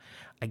have,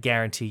 I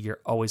guarantee you're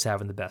always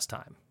having the best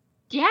time.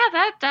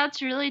 Yeah,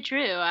 that's really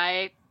true.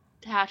 I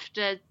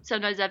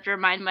sometimes have to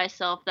remind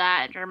myself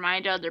that and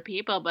remind other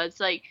people, but it's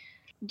like,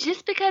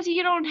 just because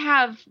you don't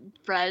have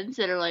friends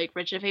that are like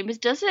rich and famous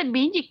doesn't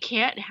mean you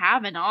can't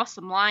have an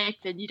awesome life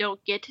and you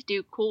don't get to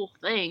do cool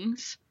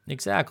things.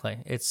 Exactly.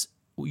 It's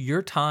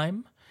your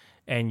time,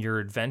 and your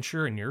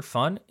adventure and your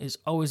fun is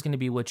always going to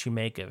be what you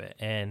make of it.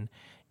 And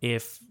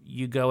if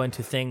you go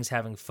into things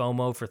having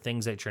FOMO for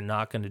things that you're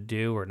not going to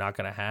do or not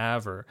going to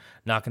have or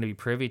not going to be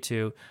privy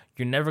to,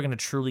 you're never going to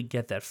truly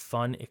get that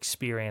fun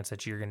experience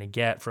that you're going to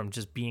get from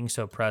just being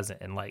so present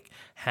and like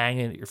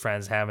hanging with your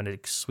friends, having a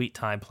sweet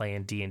time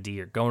playing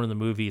D&D or going to the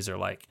movies, or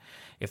like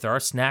if there are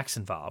snacks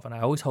involved. And I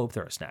always hope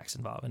there are snacks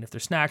involved. And if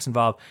there's snacks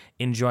involved,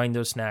 enjoying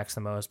those snacks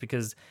the most,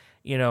 because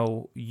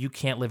you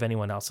can't live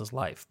anyone else's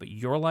life, but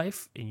your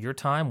life in your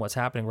time, what's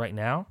happening right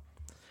now,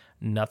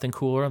 nothing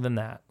cooler than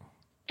that.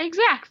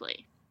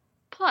 Exactly.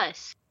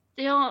 Plus,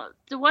 the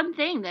one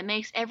thing that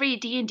makes every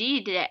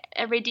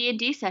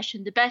D&D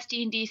session the best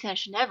D&D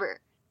session ever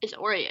is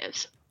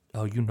Oreos.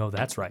 Oh,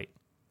 that's right.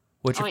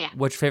 Which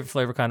favorite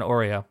flavor kind of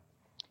Oreo?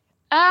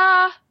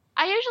 I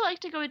usually like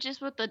to go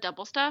just with the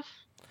double stuff.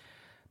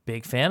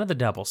 Big fan of the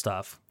double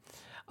stuff.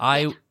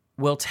 I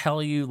will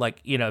tell you,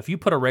 like, if you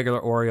put a regular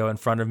Oreo in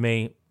front of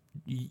me,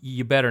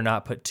 you better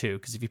not put 2,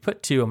 because if you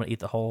put 2, I'm going to eat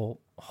the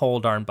whole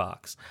darn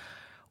box.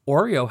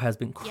 Oreo has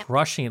been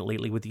crushing it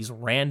lately with these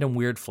random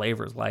weird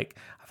flavors. Like,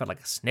 I've had like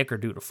a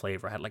Snickerdoodle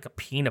flavor. I had like a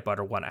peanut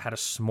butter one. I had a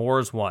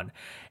s'mores one.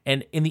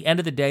 And in the end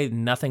of the day,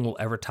 nothing will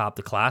ever top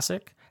the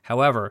classic.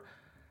 However,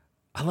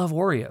 I love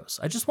Oreos.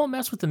 I just won't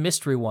mess with the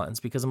mystery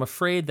ones because I'm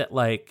afraid that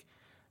like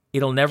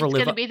it'll never live up.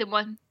 It's going to be the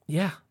one.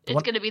 Yeah.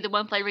 It's going to be the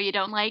one flavor you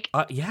don't like.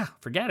 Yeah,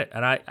 forget it.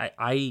 And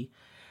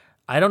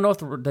I don't know if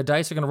the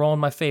dice are going to roll in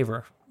my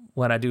favor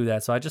when I do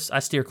that. So I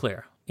steer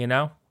clear,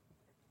 Yeah.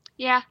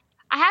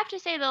 I have to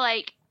say that,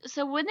 like,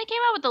 so when they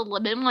came out with the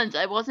lemon ones,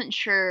 I wasn't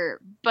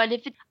sure, but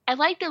I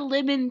like the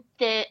lemon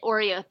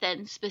Oreo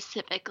Thin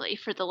specifically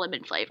for the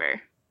lemon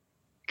flavor,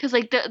 because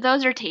like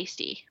those are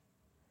tasty.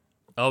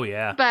 Oh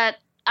yeah. But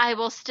I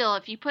will still,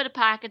 if you put a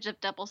package of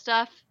double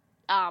stuff,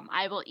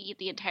 I will eat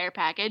the entire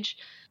package.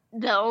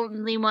 The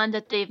only one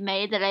that they've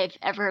made that I've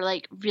ever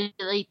like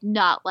really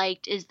not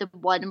liked is the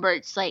one where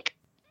it's like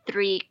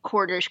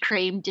 3/4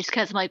 cream, just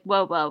because I'm like,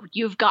 whoa,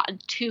 you've gotten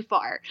too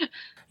far.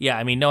 Yeah,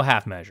 I mean, no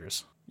half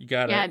measures. You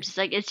gotta. Yeah, I'm just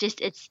like, it's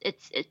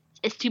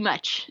too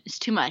much. It's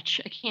too much.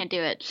 I can't do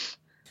it.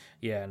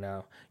 Yeah,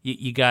 no.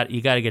 You got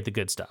to get the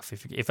good stuff.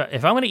 If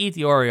I'm gonna eat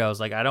the Oreos,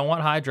 like I don't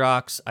want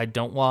Hydrox. I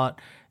don't want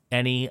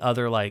any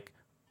other like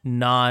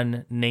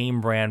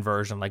non-name brand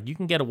version. Like you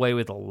can get away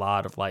with a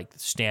lot of like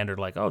standard,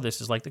 like, oh, this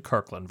is like the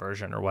Kirkland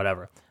version or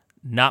whatever.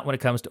 Not when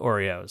it comes to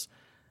Oreos.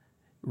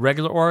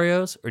 Regular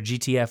Oreos or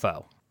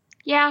GTFO.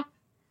 Yeah,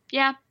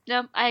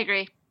 no, I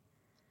agree.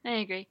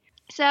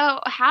 So,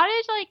 how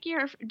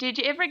did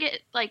you ever get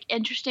like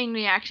interesting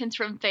reactions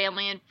from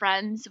family and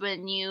friends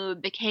when you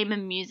became a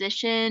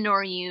musician,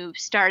 or you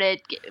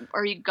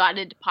got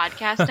into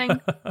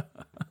podcasting?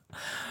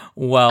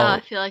 Well, I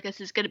feel like this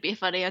is going to be a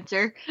fun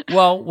answer.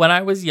 Well, when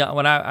I was young,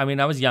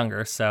 I was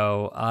younger,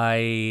 so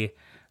I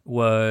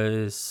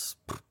was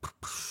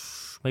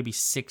maybe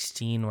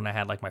 16 when I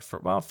had like my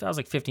first, I was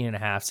like 15 and a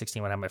half,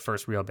 16 when I had my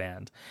first real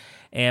band.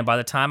 And by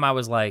the time I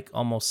was like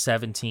almost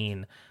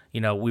 17,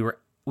 we were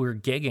we were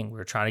gigging. We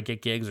were trying to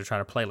get gigs. We were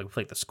trying to play, like, we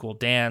played the school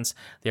dance.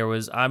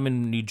 I'm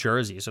in New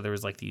Jersey, so there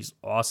was like these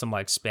awesome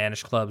like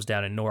Spanish clubs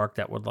down in Newark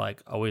that would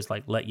like always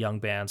like let young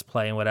bands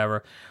play and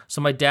whatever.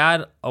 So my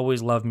dad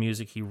always loved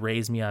music. He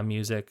raised me on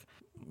music,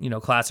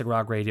 classic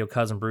rock radio,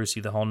 Cousin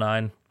Brucey, the whole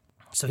nine.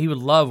 So he would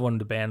love when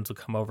the bands would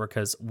come over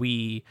because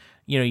you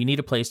need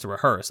a place to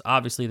rehearse.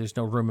 Obviously, there's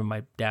no room in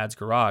my dad's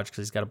garage because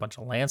he's got a bunch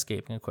of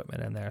landscaping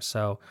equipment in there.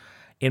 So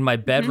in my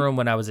bedroom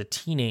when I was a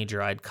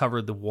teenager, I'd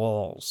covered the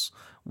walls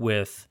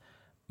with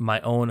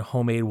my own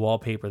homemade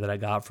wallpaper that I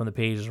got from the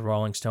pages of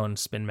Rolling Stone and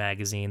Spin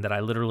magazine that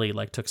I literally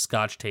like took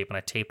Scotch tape and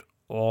I taped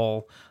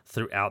all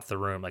throughout the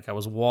room. Like I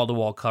was wall to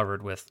wall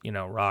covered with,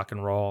 rock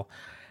and roll.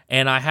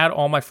 And I had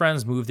all my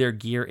friends move their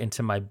gear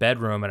into my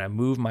bedroom, and I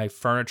moved my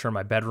furniture in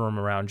my bedroom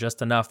around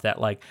just enough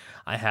that, like,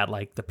 I had,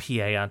 like, the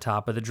PA on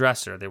top of the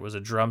dresser. There was a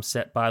drum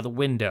set by the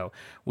window.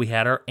 We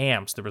had our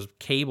amps. There was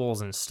cables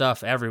and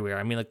stuff everywhere.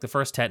 I mean, like, the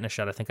first tetanus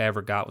shot I think I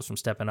ever got was from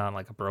stepping on,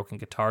 like, a broken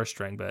guitar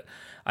string. But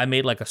I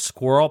made, like, a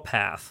squirrel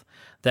path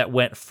that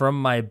went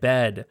from my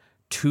bed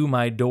to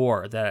my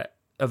door that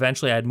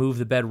eventually I'd move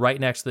the bed right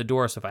next to the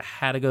door. So if I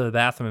had to go to the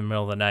bathroom in the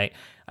middle of the night,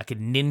 I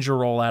could ninja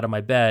roll out of my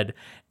bed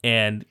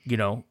and,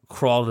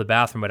 crawl to the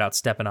bathroom without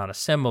stepping on a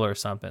cymbal or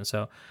something.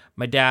 So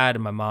my dad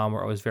and my mom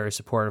were always very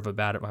supportive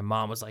about it. My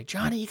mom was like,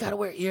 Johnny, you got to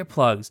wear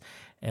earplugs.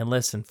 And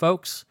listen,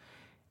 folks,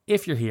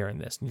 if you're hearing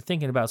this and you're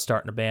thinking about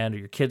starting a band, or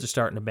your kids are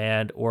starting a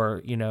band,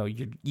 or,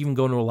 you're even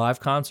going to a live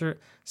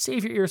concert,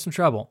 save your ears some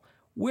trouble.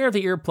 Wear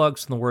the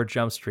earplugs from the word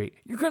Jump Street.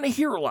 You're going to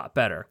hear a lot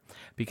better,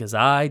 because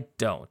I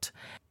don't.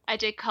 I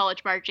did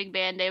college marching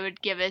band. They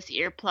would give us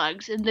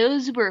earplugs, and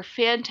those were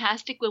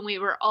fantastic when we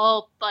were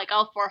all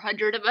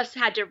 400 of us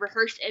had to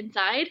rehearse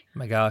inside. Oh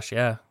my gosh,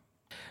 yeah.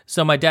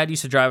 So my dad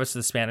used to drive us to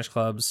the Spanish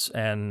clubs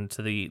and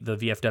to the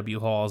VFW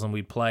halls, and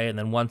we'd play. And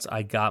then once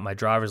I got my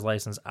driver's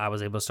license, I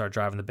was able to start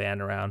driving the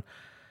band around.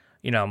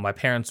 My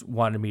parents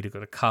wanted me to go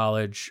to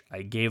college.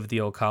 I gave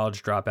the old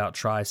college dropout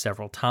try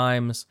several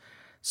times.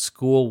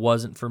 School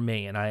wasn't for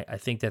me, and I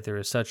think that there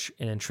is such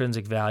an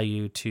intrinsic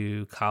value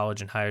to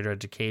college and higher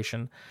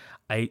education.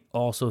 I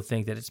also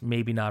think that it's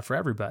maybe not for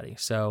everybody.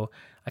 So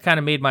I kind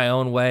of made my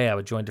own way. I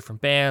would join different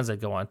bands.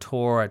 I'd go on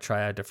tour. I'd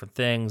try out different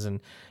things, and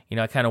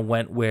I kind of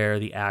went where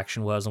the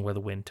action was and where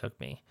the wind took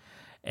me.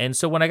 And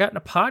so when I got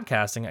into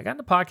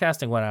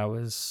podcasting when I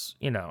was,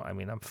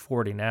 I'm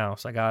 40 now,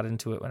 so I got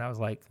into it when I was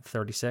like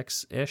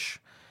 36-ish,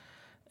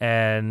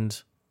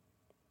 and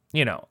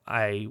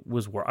I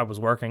was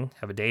working,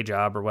 have a day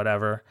job or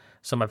whatever.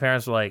 So my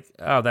parents were like,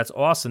 oh, that's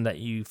awesome that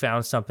you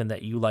found something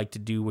that you like to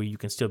do where you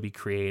can still be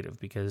creative,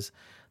 because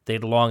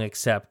they'd long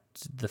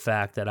accept the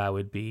fact that I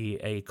would be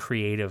a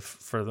creative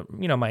for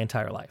my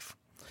entire life.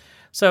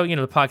 So,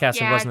 the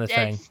podcasting wasn't the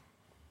thing.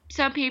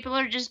 Some people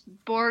are just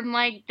born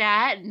like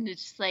that, and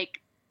it's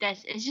like,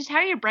 it's just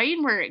how your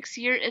brain works.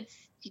 You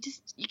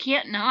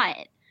can't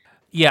not.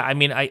 Yeah. I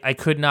mean, I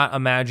could not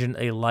imagine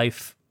a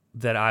life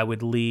that I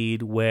would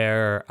lead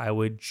where I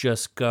would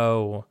just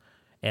go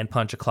and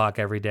punch a clock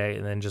every day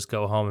and then just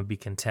go home and be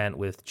content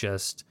with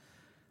just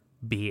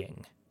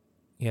being.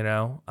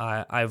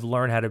 I've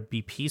learned how to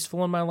be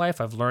peaceful in my life.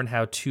 I've learned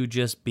how to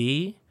just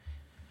be.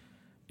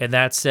 And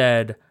that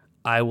said,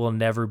 I will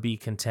never be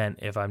content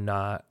if I'm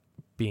not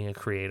being a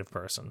creative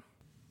person.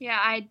 Yeah,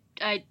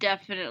 I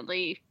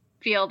definitely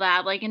feel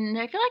that. And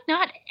I feel like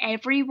not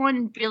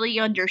everyone really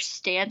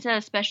understands that,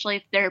 especially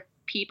if they're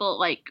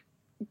people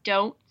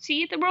don't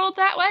see the world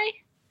that way.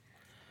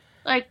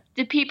 Like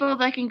the people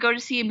that can go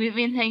to see a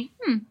movie and think,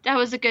 that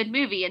was a good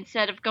movie,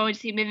 instead of going to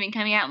see a movie and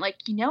coming out and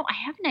I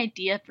have an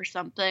idea for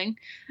something.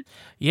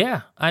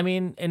 Yeah. I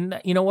mean,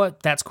 and you know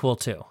what? That's cool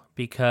too,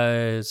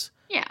 because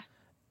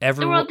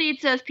the world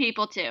needs those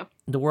people too.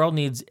 The world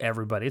needs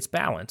everybody. It's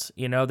balance.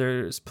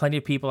 There's plenty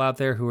of people out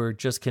there who are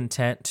just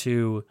content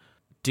to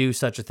do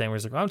such a thing where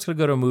it's like, I'm just going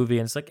to go to a movie,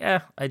 and it's like,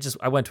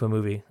 I went to a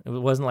movie. It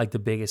wasn't like the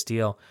biggest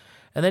deal.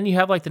 And then you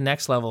have the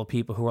next level of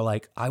people who are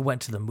like, I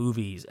went to the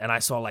movies and I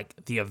saw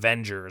the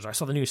Avengers, or I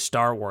saw the new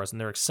Star Wars,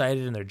 and they're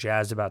excited and they're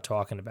jazzed about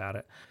talking about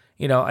it.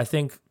 I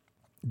think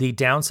the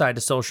downside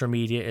to social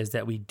media is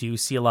that we do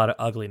see a lot of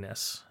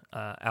ugliness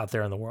out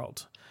there in the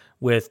world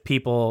with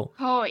people.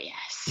 Oh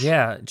yes.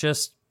 Yeah,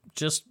 just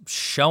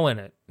showing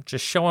it,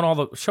 just showing all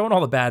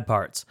the bad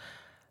parts.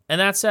 And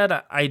that said,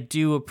 I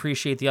do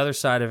appreciate the other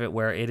side of it,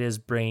 where it is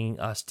bringing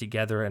us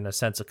together in a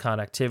sense of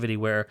connectivity,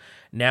 where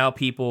now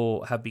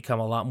people have become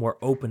a lot more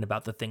open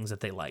about the things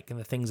that they like and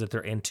the things that they're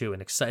into,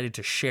 and excited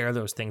to share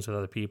those things with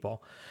other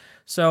people.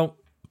 So,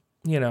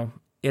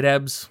 it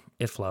ebbs,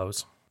 it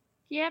flows.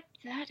 Yep,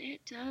 that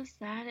it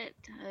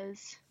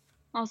does.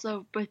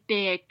 Also, with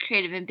being a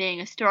creative and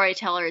being a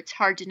storyteller, it's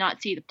hard to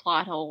not see the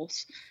plot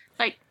holes.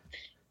 Have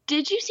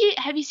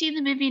you seen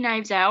the movie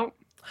Knives Out?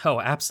 Oh,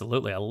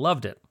 absolutely. I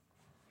loved it.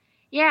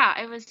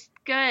 Yeah, it was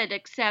good,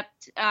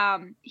 except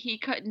he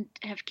couldn't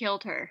have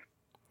killed her.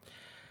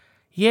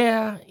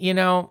 Yeah,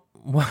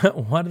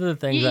 one of the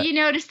things you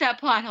noticed that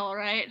plot hole,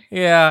 right?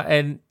 Yeah,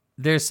 and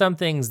there's some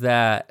things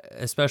that,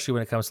 especially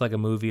when it comes to a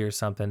movie or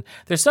something,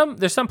 there's some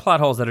plot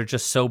holes that are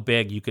just so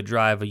big you could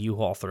drive a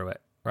U-Haul through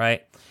it.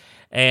 right?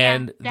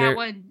 And that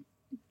one,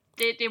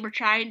 they were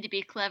trying to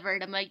be clever,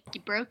 and I'm like,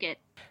 you broke it.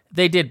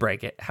 They did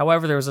break it.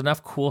 However, there was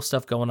enough cool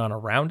stuff going on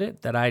around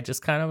it that I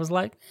just kind of was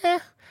like,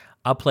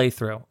 I'll play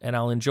through and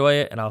I'll enjoy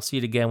it and I'll see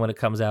it again when it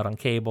comes out on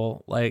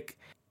cable. Like,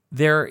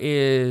 there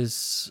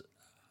is,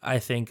 I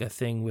think, a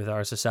thing with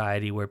our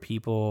society where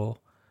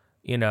people,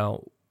 you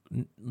know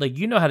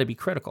how to be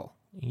critical.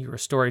 You're a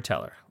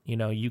storyteller.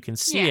 You can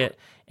see it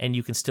and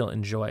you can still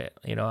enjoy it.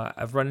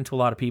 I've run into a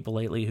lot of people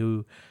lately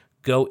who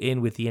go in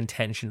with the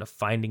intention of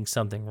finding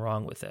something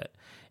wrong with it.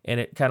 And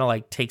it kind of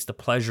like takes the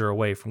pleasure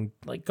away from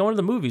like going to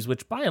the movies,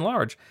 which by and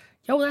large,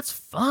 that's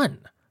fun.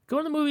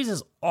 Going to the movies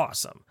is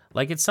awesome.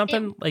 Like, it's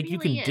something like you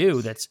can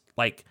do that's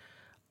like,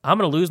 I'm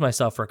going to lose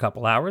myself for a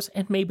couple hours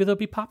and maybe there'll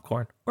be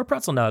popcorn or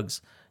pretzel nugs,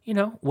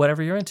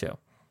 whatever you're into.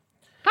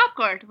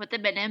 Popcorn with the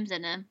M&Ms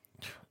in them.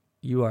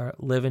 You are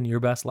living your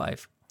best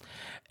life.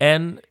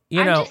 And,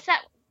 I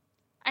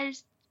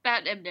just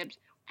about M&Ms.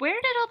 Where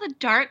did all the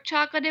dark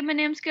chocolate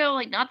M&Ms go?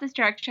 Like, not this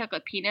dark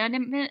chocolate peanut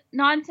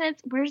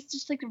nonsense. Where's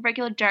just like the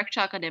regular dark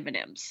chocolate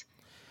M&Ms?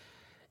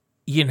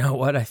 You know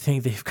what? I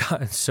think they've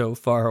gotten so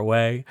far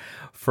away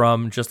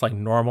from just like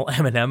normal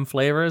M&M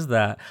flavors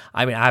that,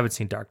 I haven't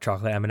seen dark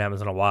chocolate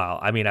M&Ms in a while.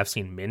 I've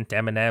seen mint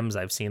M&Ms.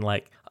 I've seen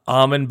like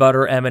almond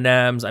butter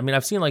M&Ms.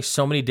 I've seen like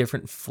so many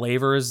different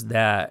flavors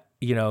that,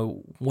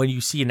 when you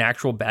see an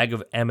actual bag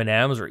of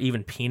M&Ms or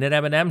even peanut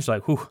M&Ms, you're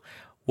like, whew,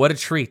 what a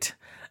treat.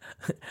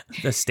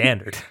 The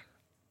standard.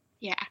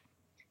 Yeah.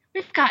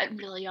 We've gotten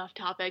really off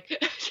topic.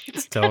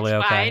 It's totally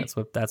okay.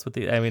 That's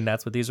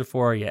what these are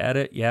for. You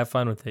edit, you have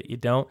fun with it. You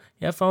don't,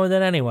 you have fun with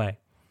it anyway.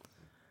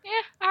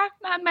 Yeah,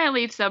 I might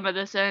leave some of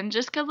this in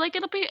just because, like,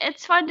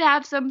 it's fun to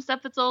have some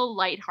stuff that's a little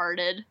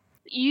lighthearted.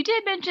 You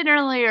did mention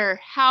earlier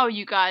how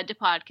you got into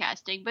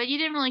podcasting, but you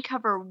didn't really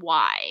cover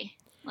why.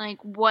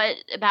 Like, what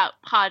about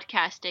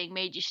podcasting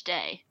made you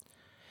stay?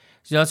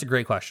 That's a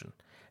great question.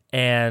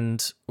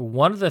 And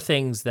one of the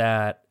things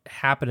that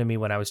happened to me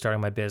when I was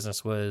starting my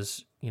business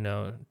was,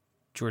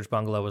 George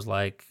Bungalow was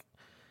like,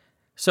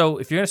 so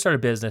if you're going to start a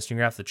business, you're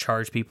going to have to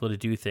charge people to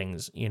do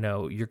things. You're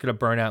going to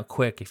burn out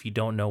quick if you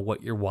don't know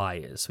what your why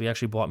is. So he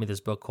actually bought me this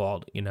book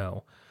called,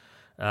 Your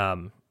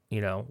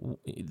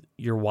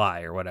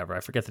Why or whatever.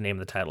 I forget the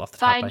name of the title off the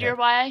top of my head. Find Your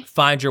Why?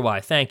 Find Your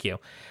Why. Thank you.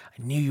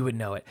 I knew you would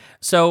know it.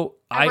 So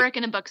I work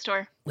in a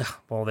bookstore.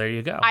 Well, there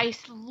you go. I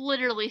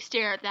literally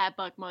stare at that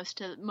book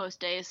most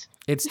days.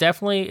 It's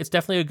definitely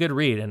a good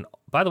read. And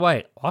by the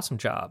way, awesome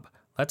job.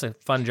 That's a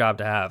fun job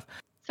to have.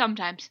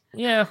 Sometimes.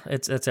 Yeah,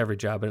 it's every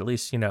job, but at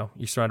least, you're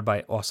surrounded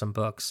by awesome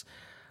books.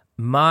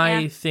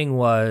 My thing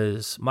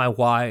was, my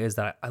why is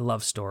that I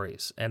love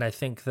stories. And I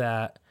think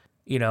that,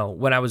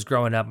 when I was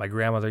growing up, my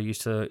grandmother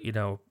used to,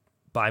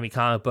 buy me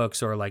comic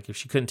books, or like if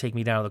she couldn't take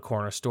me down to the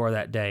corner store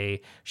that day,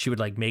 she would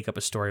like make up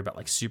a story about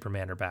like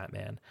Superman or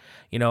Batman.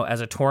 As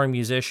a touring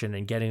musician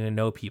and getting to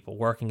know people,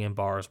 working in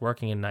bars,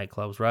 working in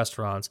nightclubs,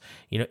 restaurants,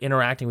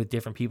 interacting with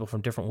different people from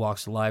different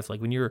walks of life.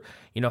 Like when you're,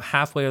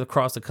 halfway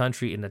across the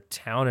country in a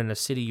town, in a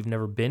city you've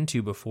never been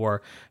to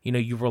before,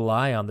 you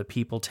rely on the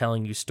people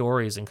telling you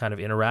stories and kind of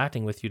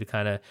interacting with you to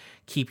kind of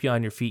keep you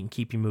on your feet and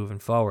keep you moving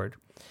forward.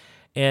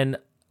 And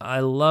I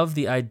love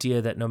the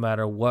idea that no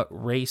matter what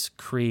race,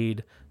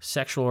 creed,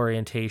 sexual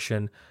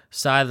orientation,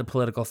 side of the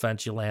political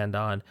fence you land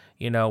on,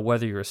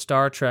 whether you're a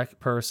Star Trek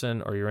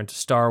person or you're into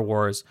Star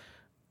Wars,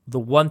 the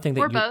one thing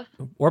that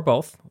or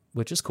both,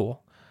 which is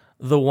cool.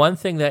 The one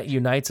thing that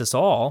unites us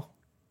all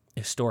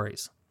is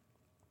stories.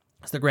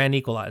 It's the grand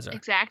equalizer.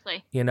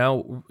 Exactly.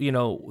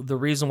 The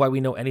reason why we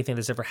know anything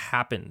that's ever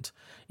happened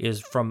is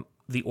from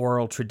the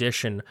oral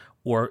tradition,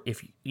 or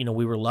if we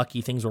were lucky,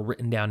 things were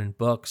written down in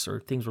books or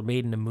things were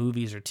made into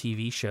movies or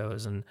TV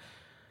shows. And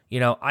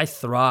I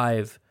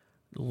thrive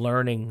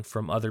learning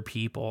from other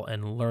people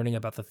and learning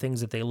about the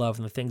things that they love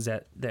and the things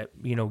that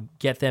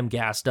get them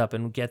gassed up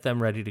and get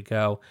them ready to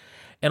go.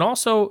 And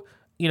also,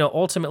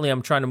 ultimately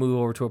I'm trying to move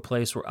over to a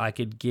place where I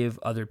could give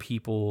other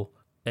people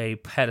a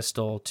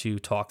pedestal to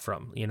talk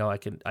from. I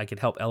could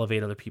help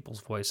elevate other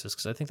people's voices,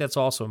 because I think that's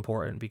also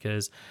important,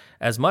 because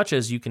as much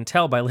as you can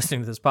tell by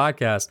listening to this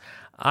podcast,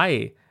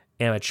 I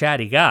am a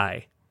chatty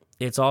guy.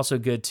 It's also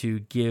good to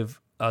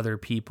give other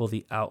people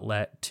the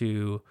outlet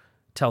to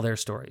tell their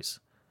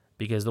stories,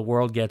 because the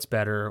world gets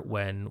better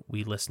when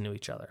we listen to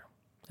each other.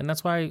 And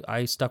that's why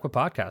I stuck with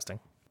podcasting.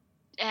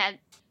 And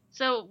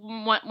so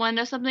want to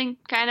know something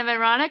kind of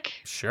ironic?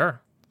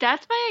 Sure.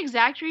 That's my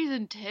exact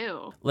reason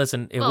too.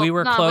 Listen, if we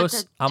were close,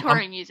 with a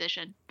touring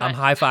musician. But I'm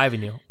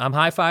high-fiving you. I'm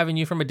high-fiving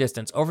you from a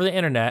distance. Over the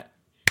internet,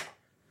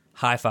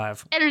 high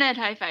five. Internet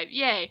high five.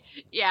 Yay.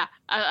 Yeah.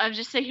 I'm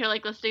just sitting here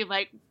like listening,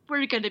 like,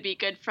 we're going to be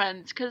good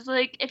friends. Because,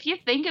 like, if you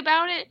think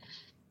about it,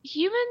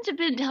 humans have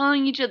been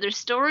telling each other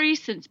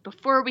stories since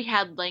before we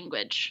had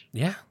language.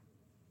 Yeah.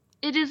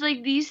 It is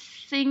like the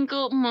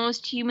single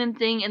most human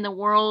thing in the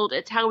world.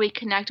 It's how we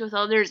connect with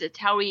others. It's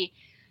how we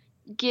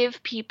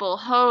give people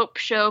hope,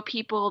 show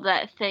people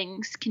that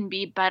things can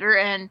be better.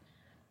 And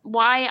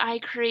why I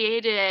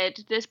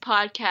created this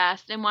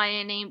podcast and why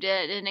I named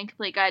it An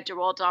Incomplete Guide to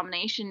World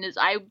Domination is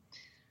I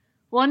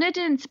wanted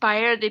to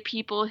inspire the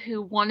people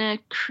who want to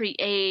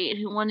create,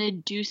 who want to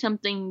do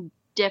something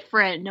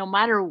different, no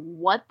matter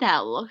what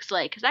that looks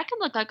like. Because that can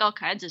look like all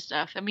kinds of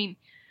stuff. I mean,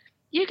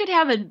 you could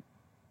have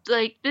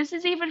this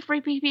is even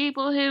for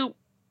people who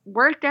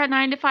work that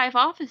 9 to 5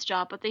 office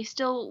job, but they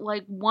still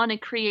want to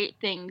create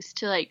things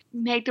to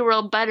make the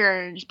world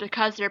better, and just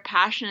because they're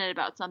passionate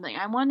about something.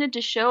 I wanted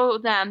to show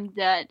them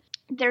that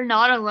they're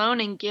not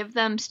alone and give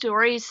them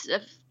stories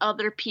of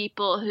other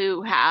people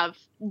who have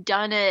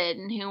done it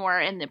and who are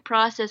in the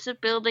process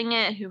of building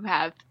it, who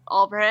have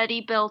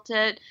already built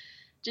it,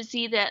 to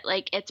see that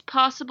it's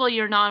possible,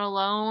 you're not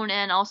alone,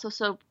 and also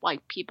so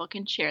people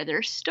can share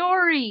their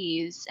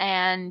stories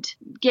and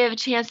give a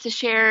chance to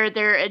share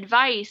their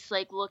advice,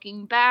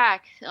 looking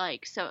back,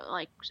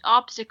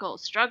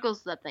 obstacles,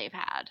 struggles that they've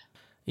had.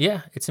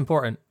 Yeah, it's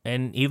important.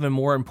 And even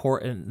more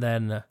important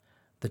than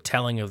the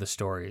telling of the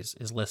stories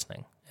is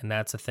listening. And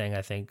that's a thing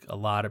I think a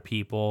lot of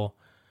people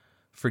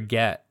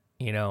forget.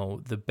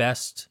 The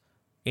best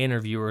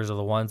interviewers are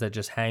the ones that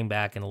just hang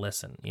back and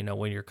listen.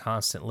 When you're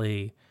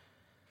constantly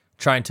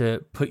trying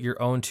to put your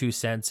own 2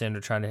 cents in or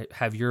trying to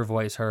have your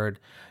voice heard,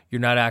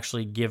 you're not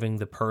actually giving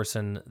the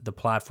person the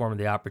platform and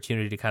the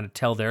opportunity to kind of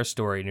tell their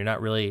story. And you're not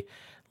really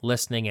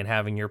listening and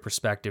having your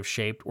perspective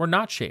shaped or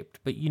not shaped.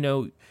 But,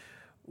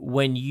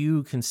 when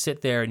you can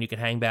sit there and you can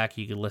hang back,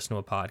 you can listen to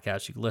a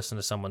podcast, you can listen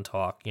to someone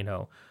talk,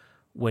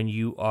 when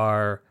you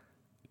are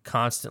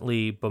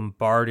constantly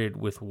bombarded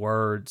with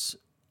words,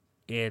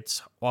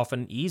 it's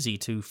often easy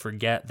to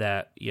forget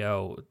that,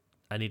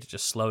 I need to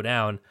just slow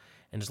down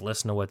and just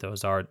listen to what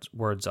those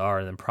words are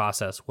and then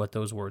process what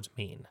those words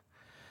mean.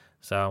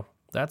 So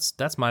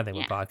that's my thing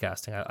with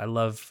podcasting.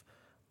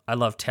 I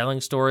love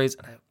telling stories.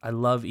 And I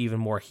love even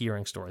more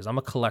hearing stories. I'm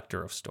a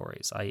collector of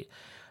stories.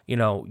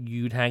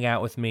 You'd hang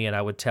out with me and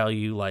I would tell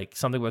you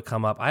something would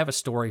come up. I have a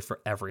story for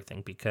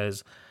everything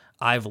because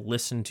I've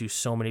listened to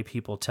so many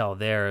people tell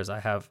theirs. I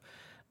have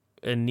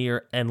a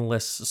near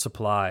endless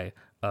supply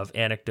of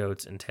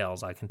anecdotes and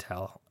tales I can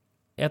tell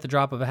at the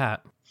drop of a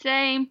hat.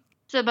 Same.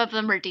 Some of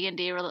them are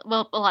D&D.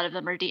 Well, a lot of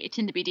them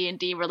tend to be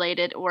D&D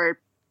related or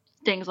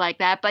things like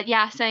that. But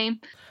yeah,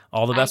 same.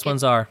 All the best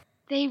ones are.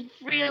 They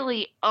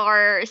really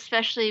are,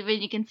 especially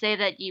when you can say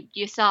that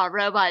you saw a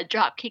robot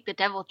drop kick the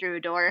devil through a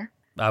door.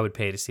 I would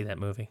pay to see that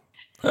movie.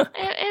 It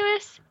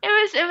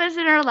was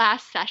in our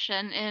last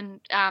session,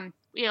 and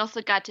we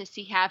also got to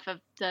see half of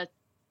the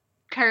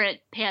current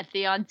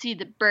Pantheon, see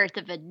the birth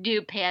of a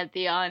new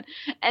Pantheon,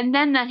 and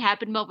then that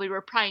happened while we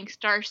were prying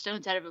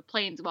starstones out of a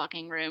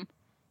planeswalking room.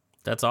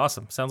 That's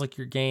awesome. Sounds like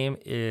your game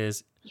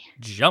is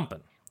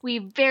jumping. We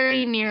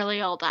very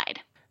nearly all died.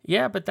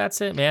 Yeah, but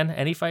that's it, man.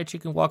 Any fight you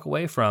can walk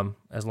away from,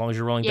 as long as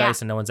you're rolling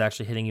dice and no one's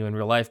actually hitting you in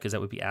real life, because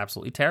that would be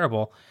absolutely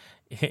terrible,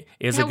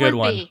 is a good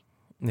one.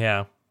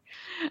 Yeah.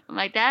 I'm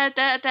like,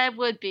 that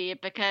would be,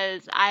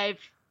 because I've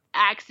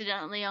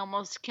accidentally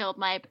almost killed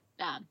my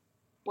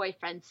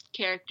boyfriend's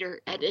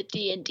character at a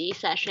D&D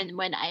session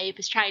when I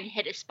was trying to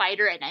hit a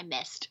spider and I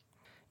missed.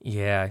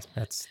 Yeah,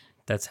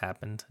 that's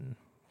happened, and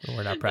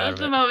we're not proud of it.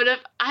 That's a moment of,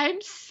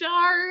 I'm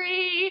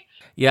sorry.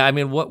 Yeah, I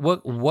mean,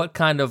 what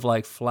kind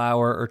of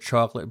flower or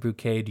chocolate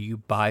bouquet do you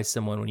buy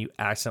someone when you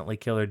accidentally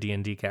kill their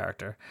D&D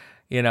character?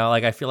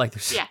 I feel like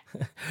there's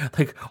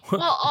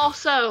well,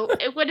 also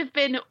it would have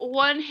been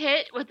one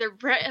hit with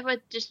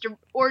just an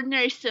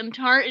ordinary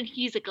scimitar, and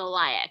he's a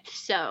Goliath.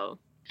 So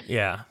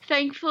yeah,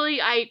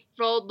 thankfully I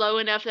rolled low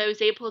enough that I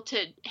was able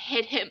to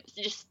hit him,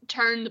 just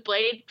turn the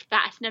blade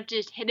fast enough to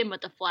just hit him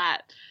with the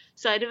flat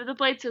side of the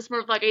blade. So it's more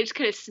of I just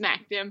could have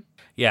smacked him.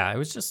 Yeah, it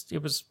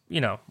was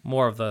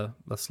more of the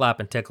slap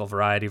and tickle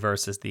variety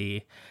versus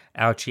the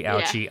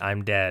ouchie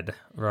I'm dead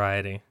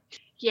variety.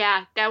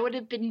 Yeah, that would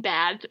have been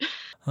bad.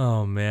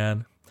 Oh,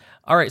 man.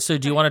 All right, so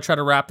do you want to try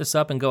to wrap this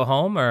up and go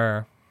home,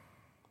 or?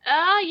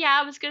 Yeah,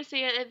 I was going to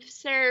say,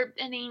 is there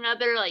any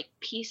other,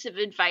 piece of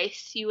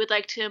advice you would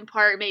like to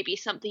impart? Maybe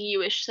something you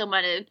wish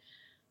someone had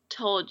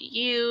told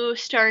you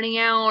starting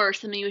out, or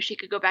something you wish you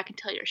could go back and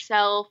tell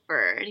yourself,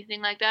 or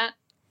anything like that?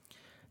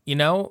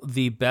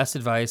 The best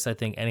advice I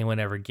think anyone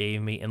ever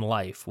gave me in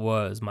life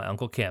was my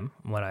Uncle Kim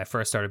when I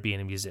first started being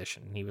a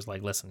musician. He was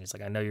like, listen, he's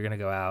like, I know you're going to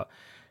go out,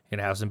 you're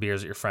going to have some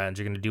beers with your friends,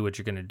 you're going to do what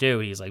you're going to do.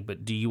 He's like,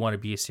 but do you want to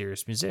be a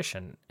serious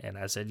musician? And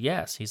I said,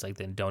 yes. He's like,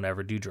 then don't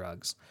ever do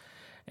drugs.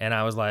 And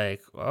I was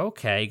like,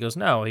 okay. He goes,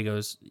 no. He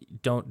goes,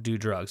 don't do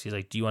drugs. He's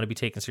like, do you want to be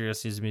taken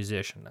seriously as a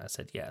musician? I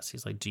said, yes.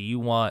 He's like, do you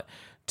want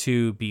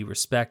to be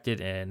respected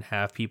and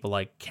have people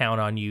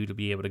count on you to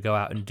be able to go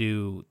out and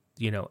do,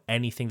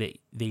 anything that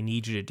they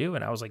need you to do?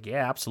 And I was like,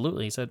 yeah,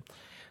 absolutely. He said,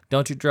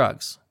 don't do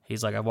drugs.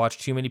 He's like, I've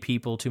watched too many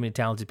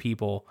talented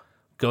people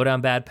go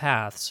down bad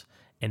paths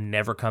and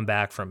never come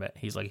back from it.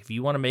 He's like, if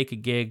you want to make a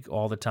gig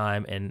all the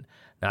time and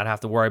not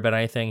have to worry about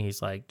anything,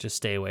 he's like, just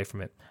stay away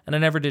from it. And I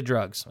never did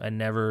drugs. I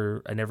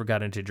never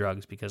got into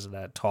drugs because of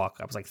that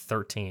talk. I was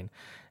 13.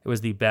 It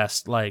was the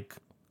best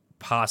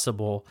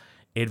possible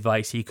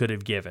advice he could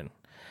have given.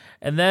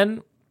 And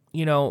then,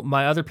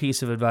 my other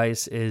piece of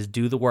advice is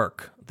do the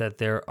work, that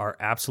there are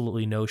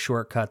absolutely no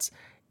shortcuts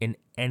in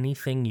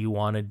anything you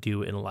want to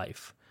do in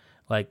life.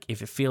 Like,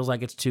 if it feels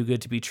like it's too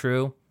good to be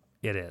true,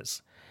 it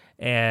is.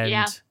 And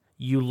Yeah.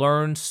 you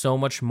learn so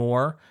much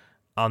more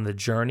on the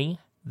journey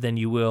than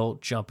you will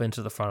jump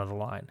into the front of the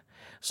line.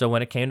 So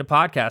when it came to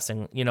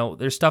podcasting, you know,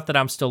 there's stuff that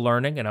I'm still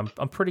learning, and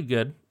I'm pretty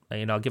good.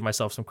 You know, I'll give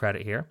myself some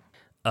credit here.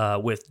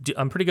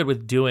 I'm pretty good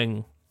with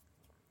doing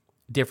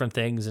different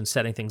things and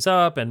setting things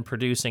up and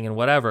producing and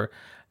whatever.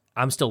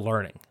 I'm still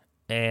learning.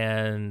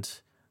 And,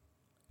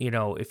 you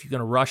know, if you're going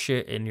to rush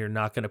it and you're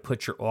not going to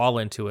put your all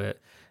into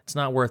it, it's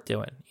not worth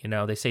doing. You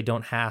know, they say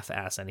don't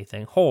half-ass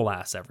anything,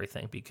 whole-ass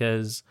everything,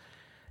 because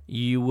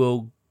you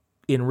will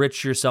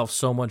enrich yourself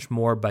so much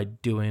more by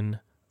doing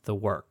the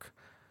work.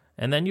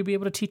 And then you'll be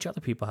able to teach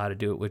other people how to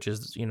do it, which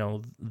is, you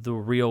know, the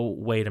real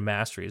way to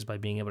mastery is by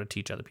being able to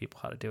teach other people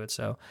how to do it.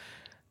 So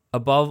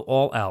above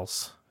all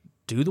else,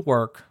 do the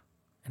work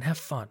and have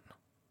fun.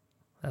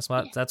 That's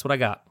what I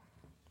got.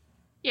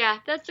 Yeah,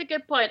 that's a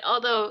good point.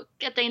 Although,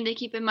 a thing to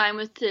keep in mind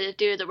with to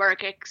do the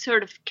work, it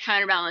sort of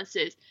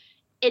counterbalances.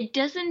 It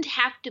doesn't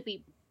have to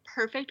be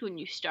perfect when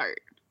you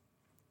start.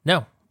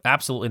 No,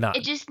 absolutely not.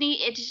 It just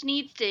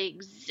needs to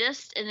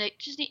exist, and it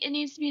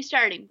needs to be a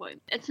starting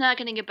point. It's not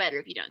going to get better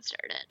if you don't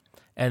start it.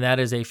 And that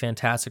is a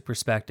fantastic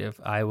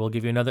perspective. I will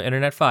give you another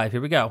Internet 5.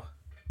 Here we go.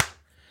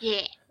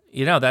 Yeah.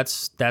 You know,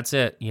 that's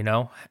it. You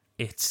know,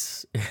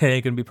 it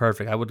ain't gonna be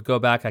perfect. I would go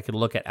back. I could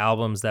look at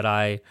albums that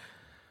I,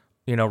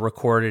 you know,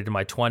 recorded in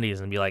my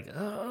 20s and be like,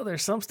 oh,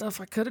 there's some stuff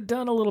I could have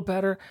done a little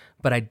better,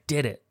 but I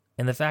did it.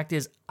 And the fact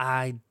is,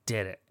 I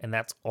did it, and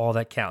that's all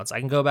that counts. I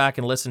can go back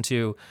and listen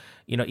to,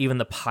 you know, even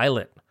the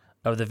pilot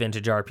of the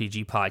Vintage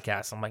RPG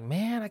podcast. I'm like,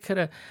 man, I could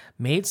have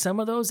made some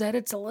of those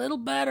edits a little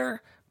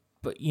better.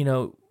 But, you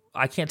know,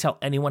 I can't tell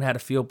anyone how to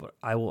feel, but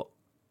I will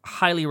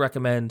highly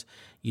recommend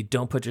you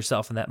don't put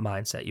yourself in that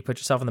mindset. You put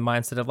yourself in the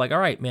mindset of like, all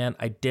right, man,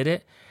 I did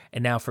it,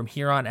 and now from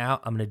here on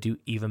out, I'm going to do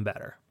even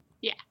better.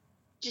 Yeah.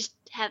 Just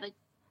have a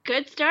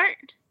good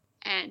start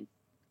and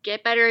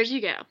get better as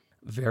you go.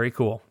 Very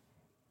cool.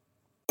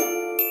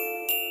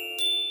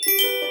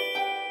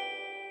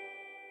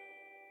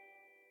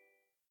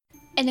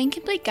 An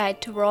Incomplete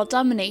Guide to World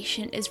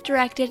Domination is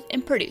directed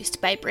and produced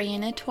by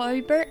Brianna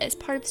Toiber as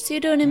part of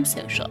Pseudonym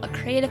Social, a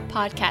creative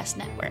podcast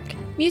network.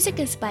 Music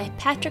is by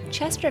Patrick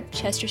Chester of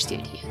Chester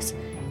Studios.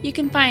 You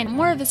can find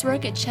more of his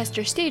work at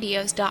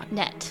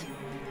chesterstudios.net.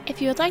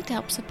 If you would like to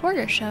help support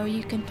our show,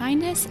 you can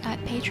find us at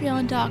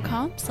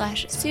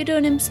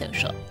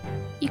patreon.com/pseudonymsocial.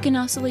 You can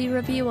also leave a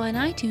review on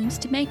iTunes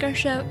to make our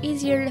show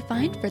easier to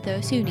find for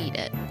those who need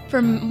it.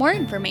 For more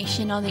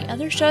information on the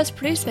other shows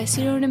produced by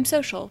Pseudonym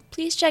Social,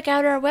 please check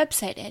out our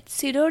website at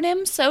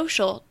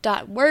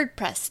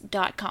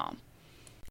pseudonymsocial.wordpress.com.